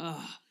Fox.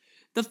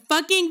 The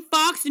fucking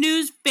Fox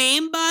News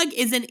fame bug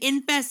is an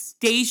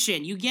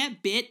infestation. You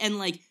get bit and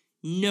like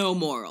no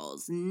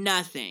morals,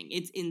 nothing.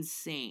 It's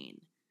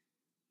insane.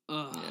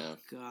 Oh, yeah.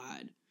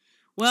 God.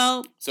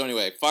 Well... So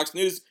anyway, Fox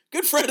News,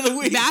 good friend of the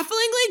week.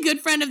 Bafflingly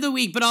good friend of the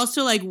week, but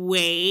also like,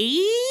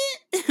 wait.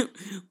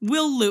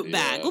 We'll loop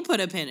back. We'll put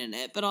a pin in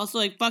it. But also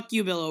like, fuck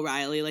you, Bill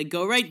O'Reilly. Like,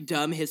 go write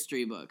dumb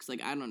history books.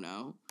 Like, I don't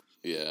know.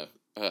 Yeah.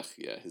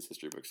 Yeah, his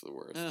history books are the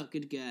worst. Oh,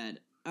 good God.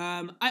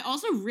 I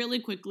also really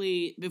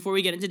quickly, before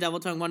we get into Devil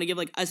Tongue, want to give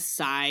like a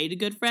side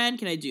good friend.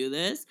 Can I do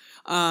this?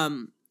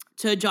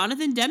 To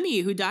Jonathan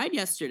Demme, who died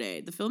yesterday,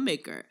 the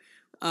filmmaker.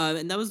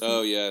 And that was...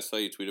 Oh, yeah, I saw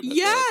you tweet about that.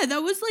 Yeah,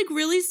 that was, like,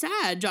 really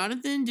sad.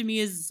 Jonathan Demme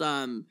is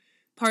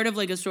part of,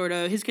 like, a sort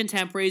of... His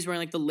contemporaries were in,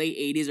 like, the late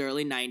 80s,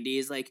 early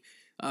 90s. Like,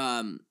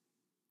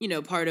 you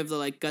know, part of the,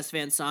 like, Gus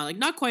Van Sant. Like,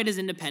 not quite as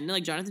independent.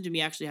 Like, Jonathan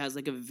Demme actually has,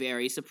 like, a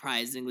very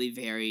surprisingly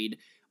varied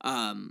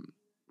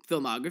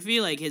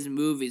filmography. Like, his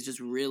movies just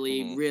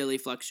really, really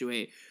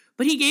fluctuate.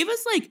 But he gave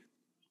us, like,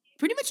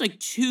 pretty much, like,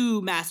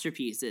 two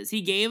masterpieces.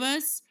 He gave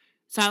us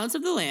Silence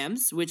of the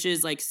Lambs, which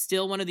is, like,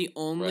 still one of the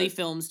only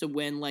films to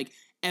win, like,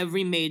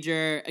 every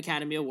major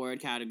Academy Award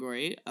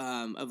category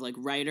of like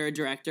writer,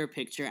 director,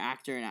 picture,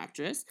 actor, and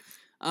actress.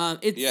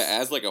 It's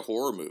as like a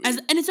horror movie, and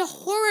it's a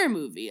horror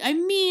movie. I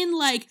mean,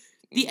 like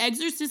The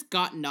Exorcist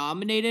got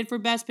nominated for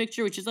Best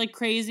Picture, which is like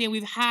crazy, and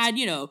we've had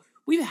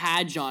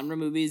genre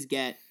movies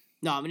get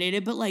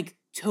nominated, but like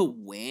to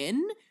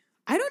win,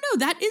 I don't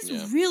know. That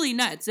is really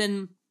nuts.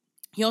 And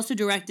he also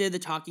directed the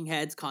Talking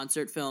Heads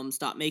concert film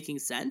Stop Making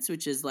Sense,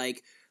 which is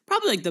like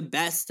probably like the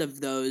best of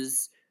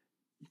those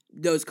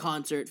those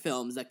concert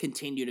films that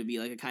continue to be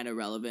like a kind of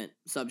relevant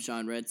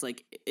subgenre. It's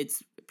like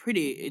it's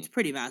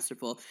pretty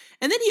masterful.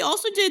 And then he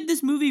also did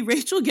this movie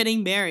Rachel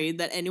Getting Married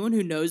that anyone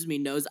who knows me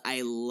knows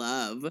I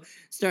love,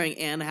 starring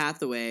Anne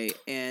Hathaway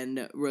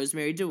and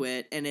Rosemary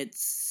DeWitt, and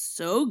it's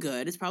so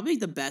good. It's probably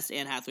the best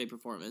Anne Hathaway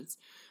performance.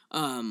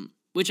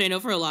 Which I know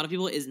for a lot of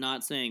people is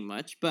not saying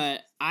much,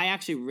 but I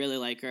actually really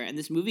like her, and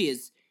this movie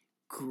is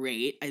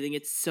great. I think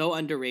it's so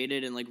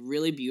underrated and like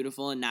really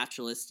beautiful and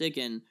naturalistic,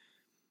 and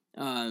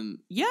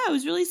yeah, I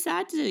was really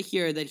sad to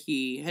hear that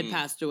he had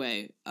passed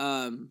away.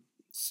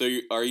 So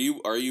are you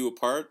a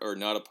part or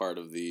not a part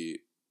of the?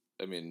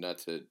 I mean, not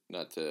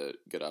to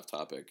get off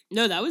topic.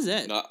 No, that was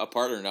it. Not a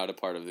part or not a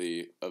part of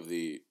the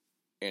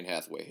Anne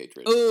Hathaway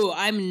hatred. Oh,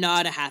 I'm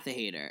not a Hathaway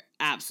hater.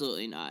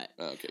 Absolutely not.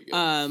 Okay, good.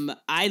 I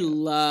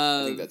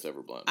think that's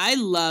overblown. I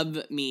love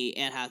me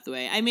Anne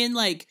Hathaway. I mean,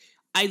 like,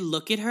 I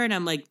look at her and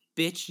I'm like,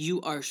 bitch, you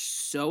are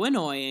so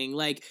annoying.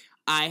 Like,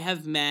 I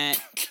have met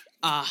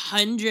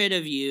 100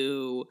 of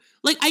you.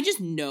 Like, I just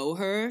know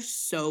her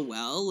so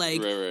well.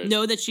 Like, right.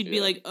 know that she'd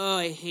be like, oh,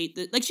 I hate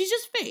this. Like, she's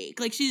just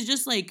fake. Like, she's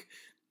just like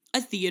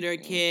a theater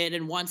kid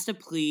and wants to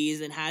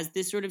please and has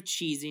this sort of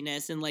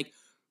cheesiness, and like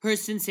her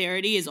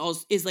sincerity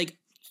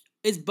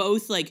is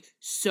both like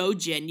so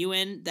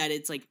genuine that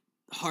it's like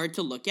hard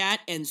to look at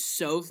and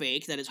so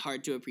fake that it's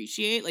hard to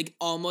appreciate, like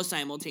almost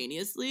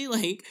simultaneously.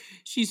 Like,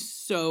 she's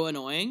so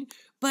annoying,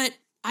 but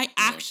I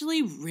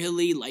actually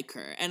really like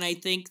her, and I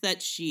think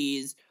that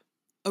she's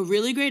a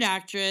really great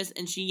actress,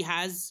 and she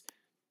has,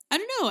 I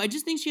don't know, I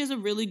just think she has a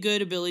really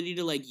good ability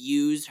to like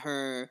use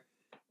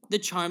the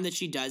charm that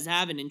she does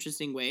have in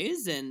interesting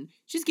ways, and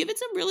she's given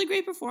some really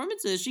great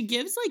performances. She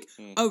gives like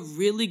a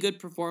really good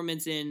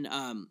performance in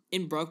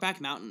Brokeback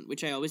Mountain,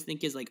 which I always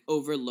think is like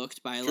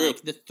overlooked by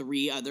like the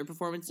 3 other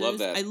performances. Love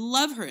that. I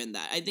love her in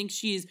that. I think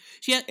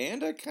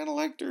and I kind of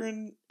liked her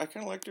in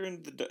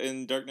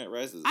Dark Knight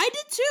Rises. I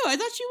did too. I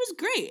thought she was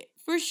great.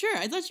 For sure.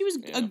 I thought she was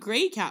a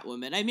great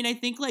Catwoman. I mean, I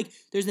think like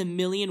there's a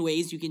million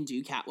ways you can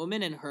do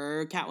Catwoman, and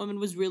her Catwoman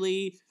was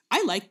really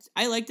I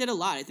liked it a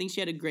lot. I think she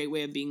had a great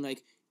way of being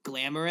like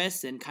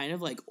glamorous and kind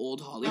of like old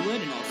Hollywood,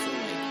 and also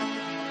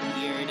like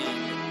weird and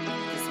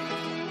just like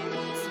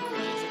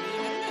crazy.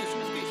 I don't know. She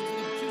was great.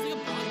 She was like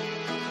a blonde.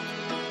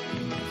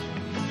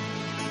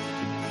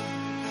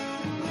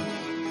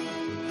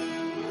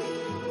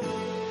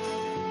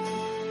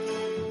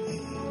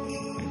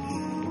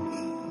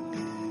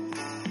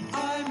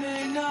 I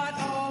may not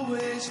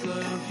always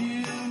love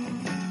you,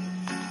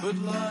 but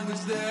long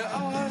as there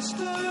are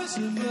stars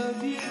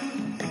above you,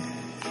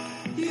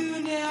 you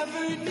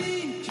never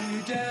need to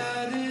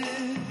doubt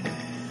it.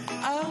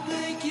 I'll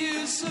make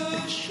you so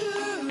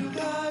sure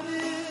about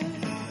it.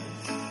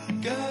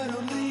 God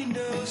only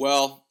knows.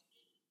 Well,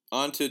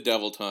 on to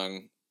Devil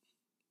Tongue,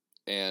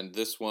 and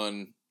this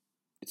one,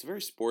 it's a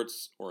very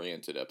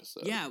sports-oriented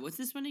episode. Yeah, what's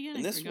this one again?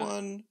 And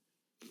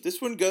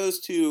this one goes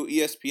to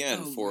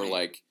ESPN for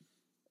like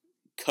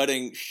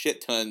cutting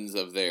shit tons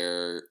of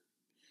their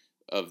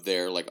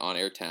like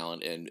on-air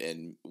talent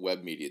and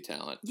web media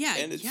talent. Yeah,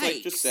 and it's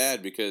like just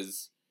sad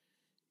because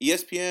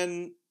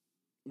ESPN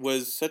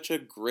was such a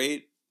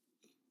great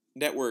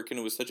network, and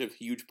it was such a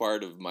huge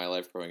part of my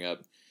life growing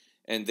up,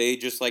 and they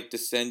just like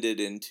descended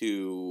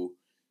into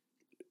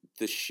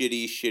the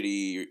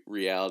shitty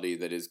reality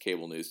that is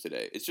cable news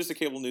today. It's just a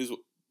cable news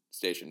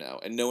station now,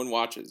 and no one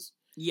watches.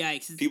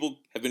 Yikes. People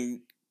have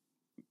been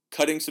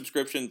cutting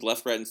subscriptions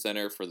left, right, and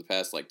center for the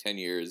past like 10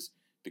 years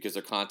because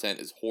their content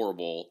is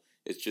horrible.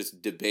 It's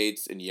just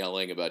debates and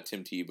yelling about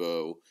Tim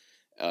Tebow,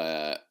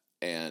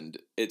 and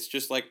it's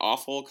just like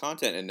awful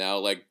content. And now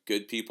like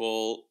good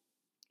people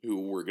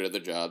who were good at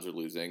their jobs are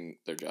losing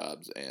their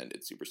jobs, and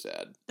it's super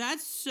sad.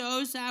 That's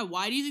so sad.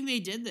 Why do you think they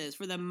did this?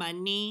 For the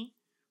money?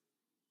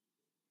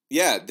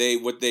 Yeah,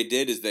 what they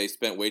did is they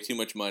spent way too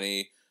much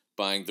money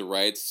buying the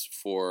rights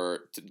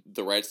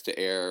to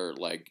air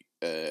like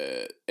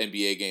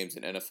NBA games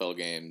and NFL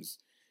games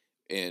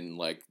in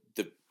like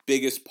the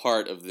biggest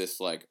part of this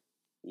like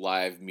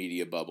live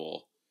media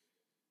bubble,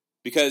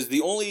 because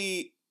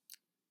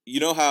you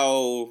know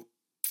how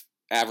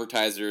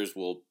advertisers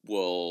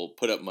will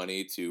put up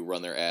money to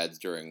run their ads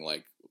during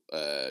like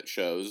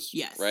shows,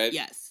 yes, right?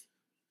 Yes.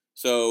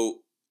 So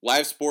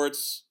live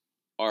sports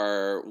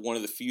are one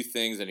of the few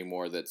things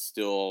anymore that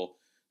still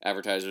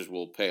advertisers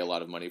will pay a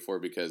lot of money for,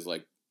 because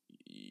like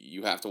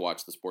you have to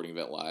watch the sporting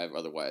event live,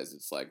 otherwise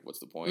it's like, what's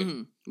the point?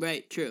 Mm-hmm.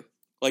 Right, true.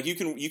 Like you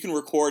can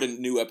record a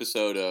new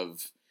episode of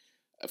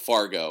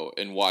Fargo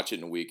and watch it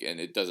in a week, and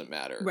it doesn't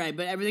matter. Right,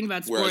 but everything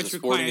about sports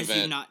requires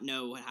you not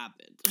know what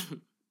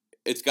happened.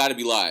 It's got to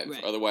be live,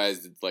 right.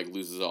 Otherwise it like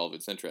loses all of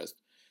its interest.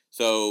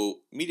 So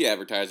media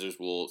advertisers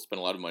will spend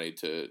a lot of money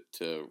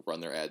to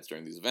run their ads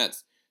during these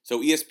events.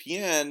 So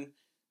ESPN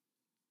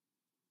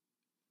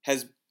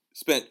has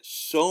spent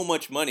so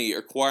much money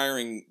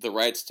acquiring the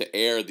rights to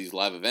air these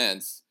live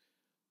events,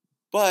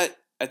 but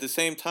at the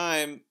same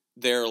time,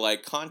 their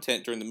like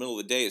content during the middle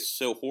of the day is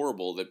so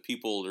horrible that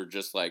people are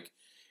just like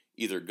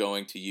either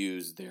going to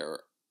use their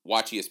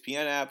Watch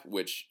ESPN app,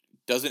 which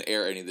doesn't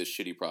air any of this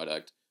shitty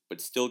product, but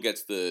still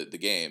gets the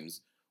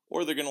games,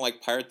 or they're gonna like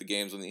pirate the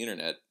games on the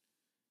internet.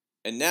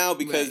 And now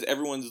because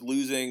everyone's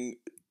losing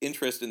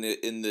interest in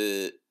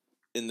the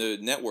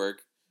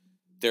network,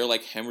 they're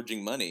like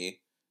hemorrhaging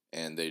money,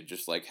 and they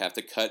just like have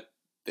to cut.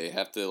 They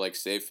have to like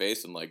save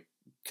face and like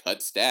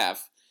cut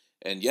staff.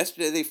 And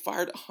yesterday they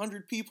fired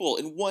 100 people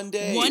in one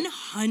day.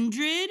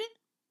 100?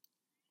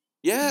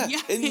 Yeah, Yay.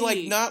 and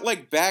like not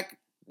like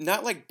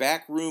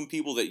backroom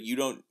people that you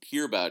don't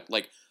hear about,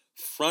 like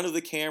front of the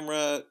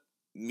camera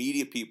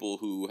media people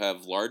who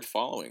have large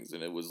followings,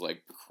 and it was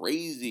like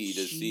crazy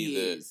to see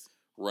the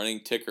running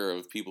ticker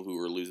of people who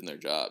were losing their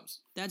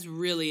jobs. That's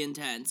really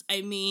intense.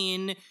 I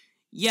mean,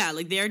 yeah,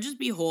 like they're just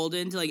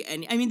beholden to like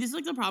any. I mean, this is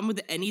like the problem with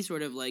any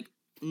sort of like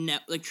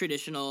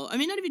traditional. I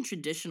mean, not even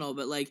traditional,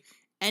 but like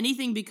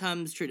anything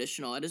becomes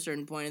traditional at a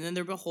certain point, and then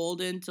they're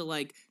beholden to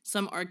like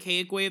some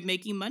archaic way of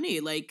making money.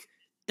 Like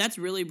that's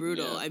really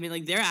brutal. Yeah. I mean,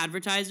 like their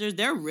advertisers,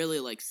 they're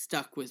really like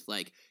stuck with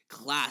like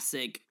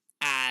classic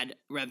ad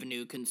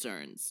revenue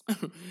concerns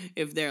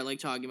if they're like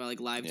talking about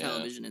like live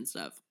television and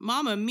stuff.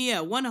 Mama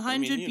mia,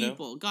 100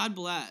 people. God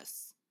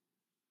bless.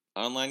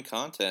 Online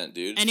content,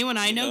 dude. Anyone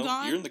I know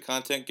gone? You're in the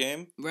content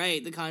game,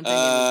 right? The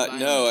content game.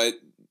 No,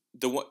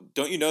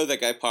 don't you know that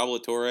guy Pablo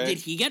Torre? Did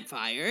he get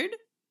fired?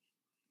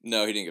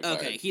 No, he didn't get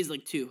fired. Okay, he's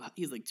like too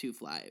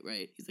fly,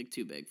 right? He's like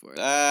too big for it.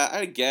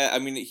 I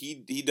mean,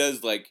 he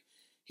does like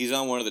he's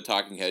on one of the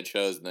talking head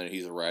shows, and then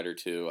he's a writer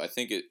too. I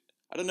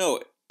don't know.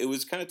 It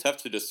was kind of tough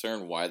to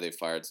discern why they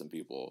fired some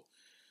people,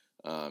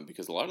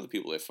 because a lot of the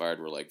people they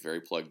fired were like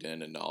very plugged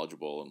in and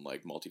knowledgeable and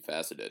like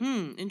multifaceted.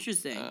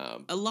 Interesting.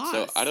 A lot.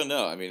 So I don't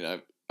know. I mean,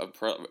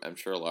 I'm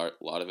sure a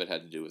lot of it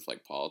had to do with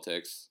like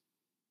politics,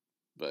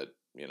 but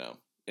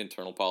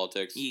internal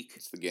politics. Eek.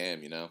 It's the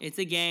game, It's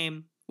a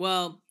game.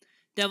 Well,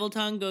 Devil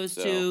Tongue goes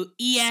to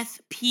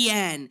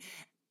ESPN.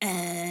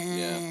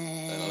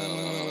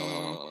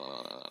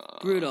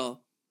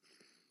 Brutal.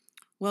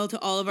 Well, to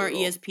all of our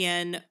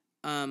ESPN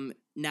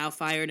now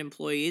fired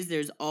employees,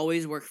 there's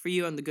always work for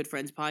you on the Good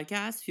Friends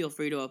podcast. Feel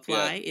free to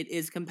apply. Yeah. It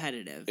is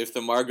competitive. If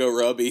the Margot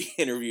Robbie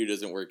interview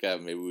doesn't work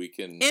out, maybe we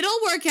can... It'll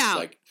work out!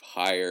 Like,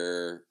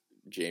 hire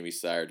Jamie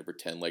Sire to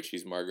pretend like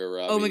she's Margot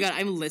Robbie. Oh my god,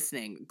 I'm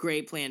listening.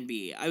 Great plan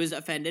B. I was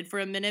offended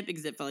for a minute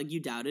because it felt like you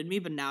doubted me,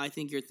 but now I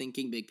think you're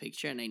thinking big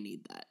picture, and I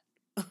need that.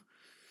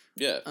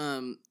 Yeah.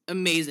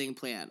 Amazing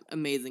plan.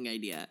 Amazing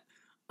idea.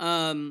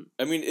 I mean,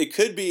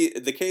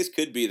 the case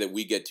could be that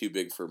we get too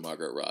big for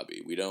Margot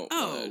Robbie. We don't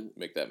want to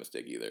make that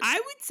mistake either. I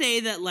would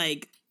say that,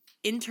 like,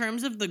 in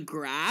terms of the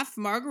graph,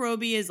 Margot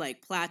Robbie is,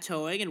 like,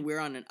 plateauing and we're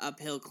on an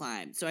uphill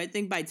climb. So I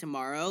think by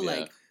tomorrow,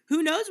 like,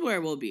 who knows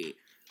where we'll be?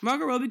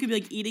 Margot Robbie could be,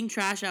 like, eating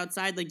trash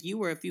outside like you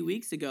were a few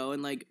weeks ago,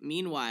 and, like,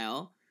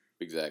 meanwhile...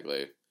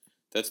 Exactly.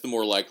 That's the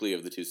more likely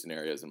of the two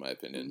scenarios, in my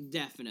opinion.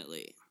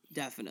 Definitely.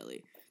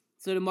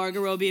 So to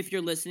Margot Robbie, if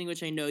you're listening,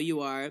 which I know you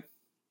are...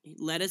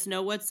 Let us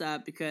know what's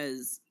up,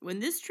 because when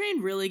this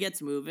train really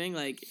gets moving,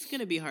 like, it's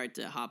gonna be hard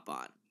to hop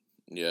on.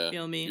 Yeah.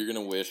 Feel me? You're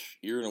gonna wish.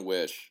 You're gonna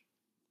wish.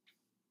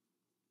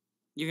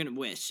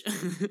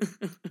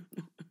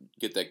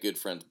 Get that Good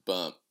Friends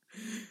bump.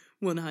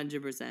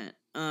 100%.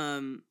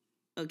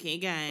 Okay,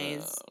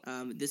 guys.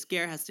 This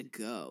scare has to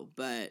go,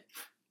 but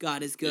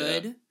God is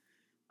good.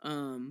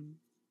 Yeah.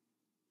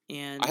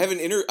 And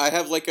I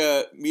have like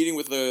a meeting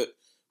with a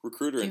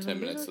recruiter in 10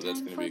 minutes, so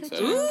that's going to be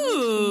exciting.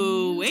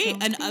 Ooh,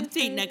 wait, an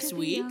update next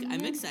week.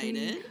 I'm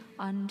excited.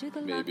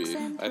 Maybe.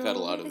 I've had a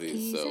lot of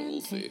these, so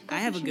we'll see. I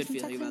have a good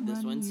feeling about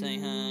this one. Say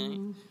hi.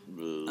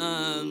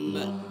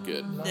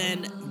 Good.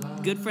 Then,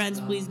 good friends,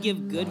 please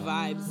give good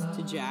vibes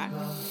to Jack.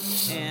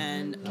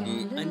 And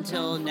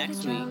until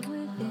next week,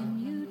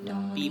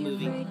 be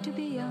movie.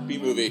 Be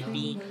movie.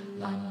 Be.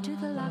 Undo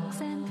the locks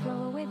and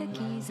throw away the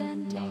keys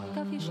and take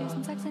off your shoes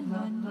and socks and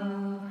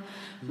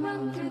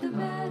run through the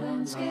meadow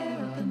and scare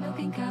up the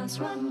milking cows.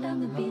 Run down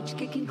the beach,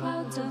 kicking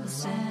clouds of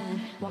sand.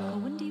 Walk a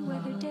windy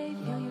weather day,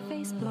 feel your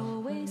face blow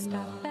away.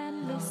 Stop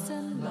and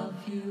listen, love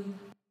you.